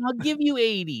 180, and I'll give you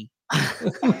 80.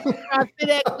 CrossFit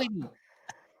Equity.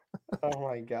 Oh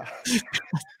my god.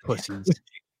 Pussies.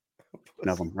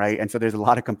 Of them, right? And so there's a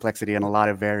lot of complexity and a lot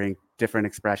of varying different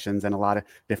expressions and a lot of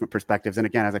different perspectives. And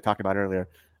again, as I talked about earlier,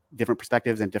 different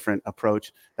perspectives and different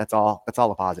approach. That's all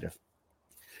a positive.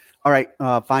 All right.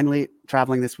 Finally,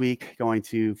 traveling this week, going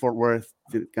to Fort Worth,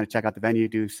 going to check out the venue,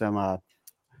 do some,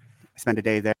 spend a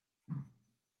day there.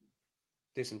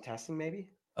 Do some testing, maybe.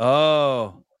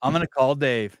 Oh, I'm gonna call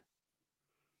Dave.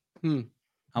 I'm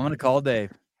gonna call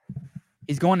Dave.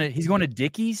 He's going to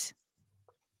Dickies.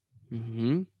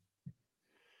 Mm-hmm.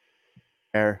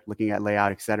 There, looking at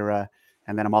layout, etc.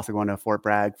 And then I'm also going to Fort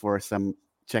Bragg for some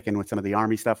check-in with some of the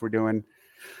Army stuff we're doing.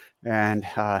 And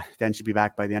then should be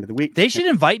back by the end of the week. They should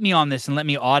invite me on this and let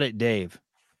me audit Dave.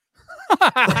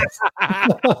 The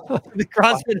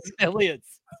CrossFit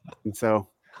affiliates. And so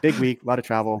big week, a lot of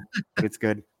travel, but it's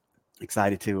good.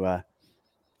 Excited to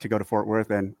go to Fort Worth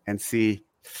and see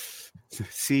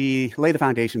lay the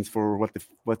foundations for what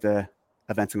the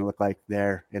event's going to look like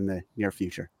there in the near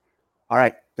future. All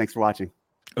right, thanks for watching.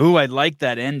 Ooh, I like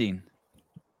that ending.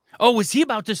 Oh, was he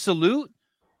about to salute?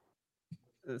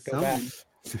 back.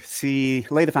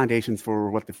 Lay the foundations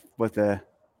for what the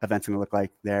event's going to look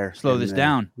like there. Slow in this the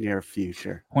down. near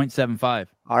future. 0.75.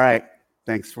 All right.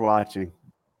 Thanks for watching.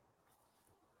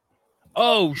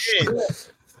 Oh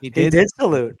shit! He He did. did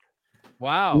salute.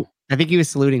 Wow. I think he was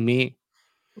saluting me.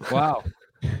 Wow.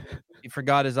 He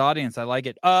forgot his audience. I like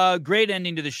it. Great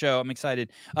ending to the show. I'm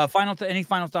excited. Any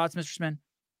final thoughts, Mr. Spin?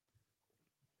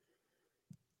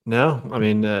 No, I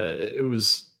mean, it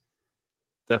was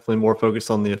definitely more focused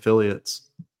on the affiliates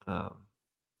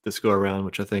this go around,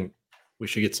 which I think we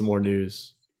should get some more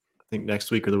news. I think next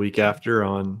week or the week after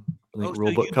on, I think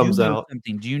Rulebook comes out.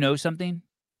 Something. Do you know something?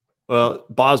 Well,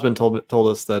 Bosman told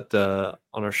us that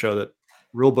on our show that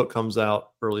Rulebook comes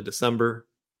out early December.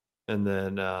 And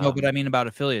then No, but I mean about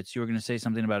affiliates. You were going to say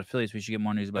something about affiliates. We should get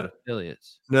more news about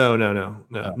affiliates. No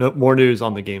more news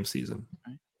on the game season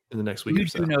in the next week You or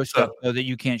so. do know stuff though that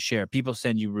you can't share. People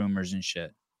send you rumors and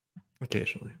shit.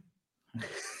 Occasionally.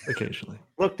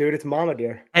 Look, dude, it's Mama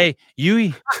Deer. Hey,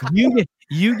 you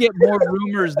get more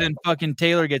rumors than fucking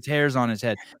Taylor gets hairs on his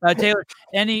head. Taylor,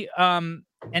 any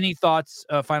thoughts?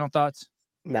 Final thoughts?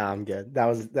 Nah, I'm good. That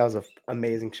was an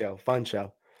amazing show, fun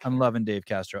show. I'm loving Dave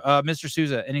Castro. Mr.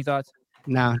 Souza, any thoughts?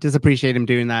 No, just appreciate him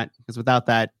doing that because without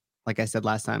that, like I said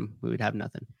last time, we would have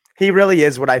nothing. He really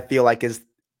is what I feel like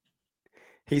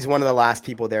he's one of the last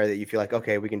people there that you feel like,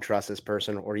 okay, we can trust this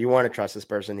person, or you want to trust this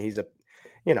person. He's a,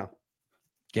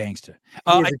 Gangster. He is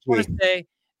I a want G. to say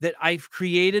that I've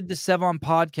created the Sevon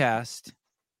podcast,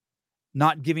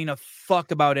 not giving a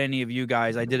fuck about any of you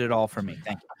guys. I did it all for me.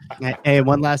 Thank you. Hey,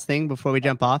 one last thing before we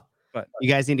jump off. What? You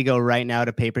guys need to go right now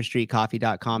to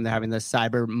paperstreetcoffee.com. They're having the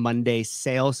Cyber Monday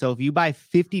sale. So if you buy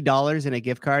 $50 in a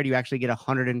gift card, you actually get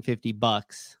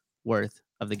 $150 worth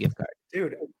of the gift card.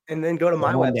 Dude. And then go to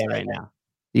my Monday website right now.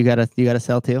 You gotta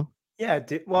sell too? Yeah,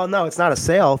 dude. Well, no, it's not a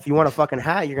sale. If you want a fucking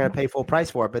hat, you're gonna pay full price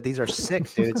for it. But these are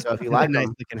sick, dude. So if you like nice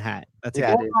them, looking hat. That's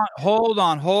yeah, a dude. Hold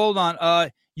on.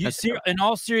 In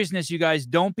all seriousness, you guys,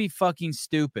 don't be fucking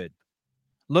stupid.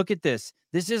 Look at this.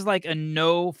 This is like a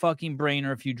no fucking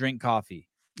brainer if you drink coffee.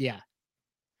 Yeah.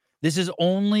 This is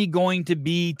only going to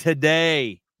be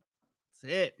today.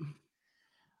 That's it.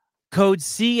 Code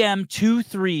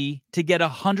CM23 to get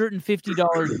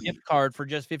 $150 gift card for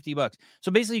just $50.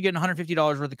 So basically you're getting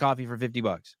 $150 worth of coffee for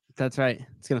 $50. That's right.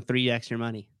 It's gonna 3x your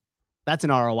money. That's an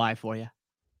ROI for you.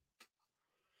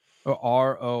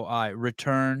 Or ROI,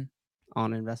 return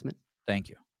On investment. Thank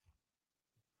you.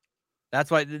 That's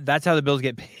how the bills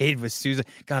get paid with Susan.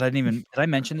 God, did I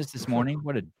mention this morning?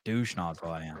 What a douche nozzle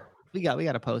I am. We got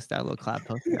to post that little clap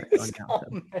post.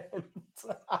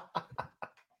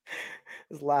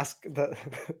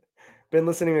 Been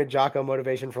listening to Jocko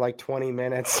motivation for like 20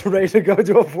 minutes, ready to go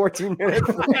to a 14-minute.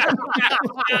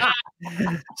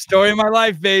 Story of my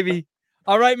life, baby.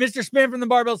 All right, Mr. Spin from the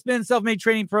Barbell Spin Self-Made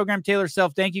Training Program, Taylor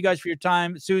Self. Thank you guys for your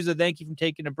time. Souza, thank you for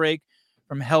taking a break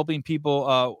from helping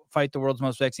people fight the world's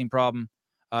most vexing problem.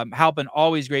 Halpin,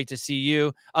 always great to see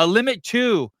you. Limit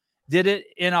 2 did it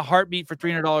in a heartbeat for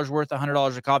 $300 worth, $100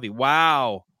 of coffee.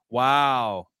 Wow.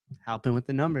 Helping with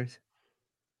the numbers.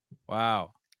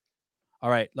 Wow. All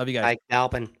right. Love you guys. Like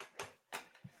Alpin.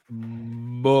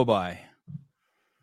 Bye-bye.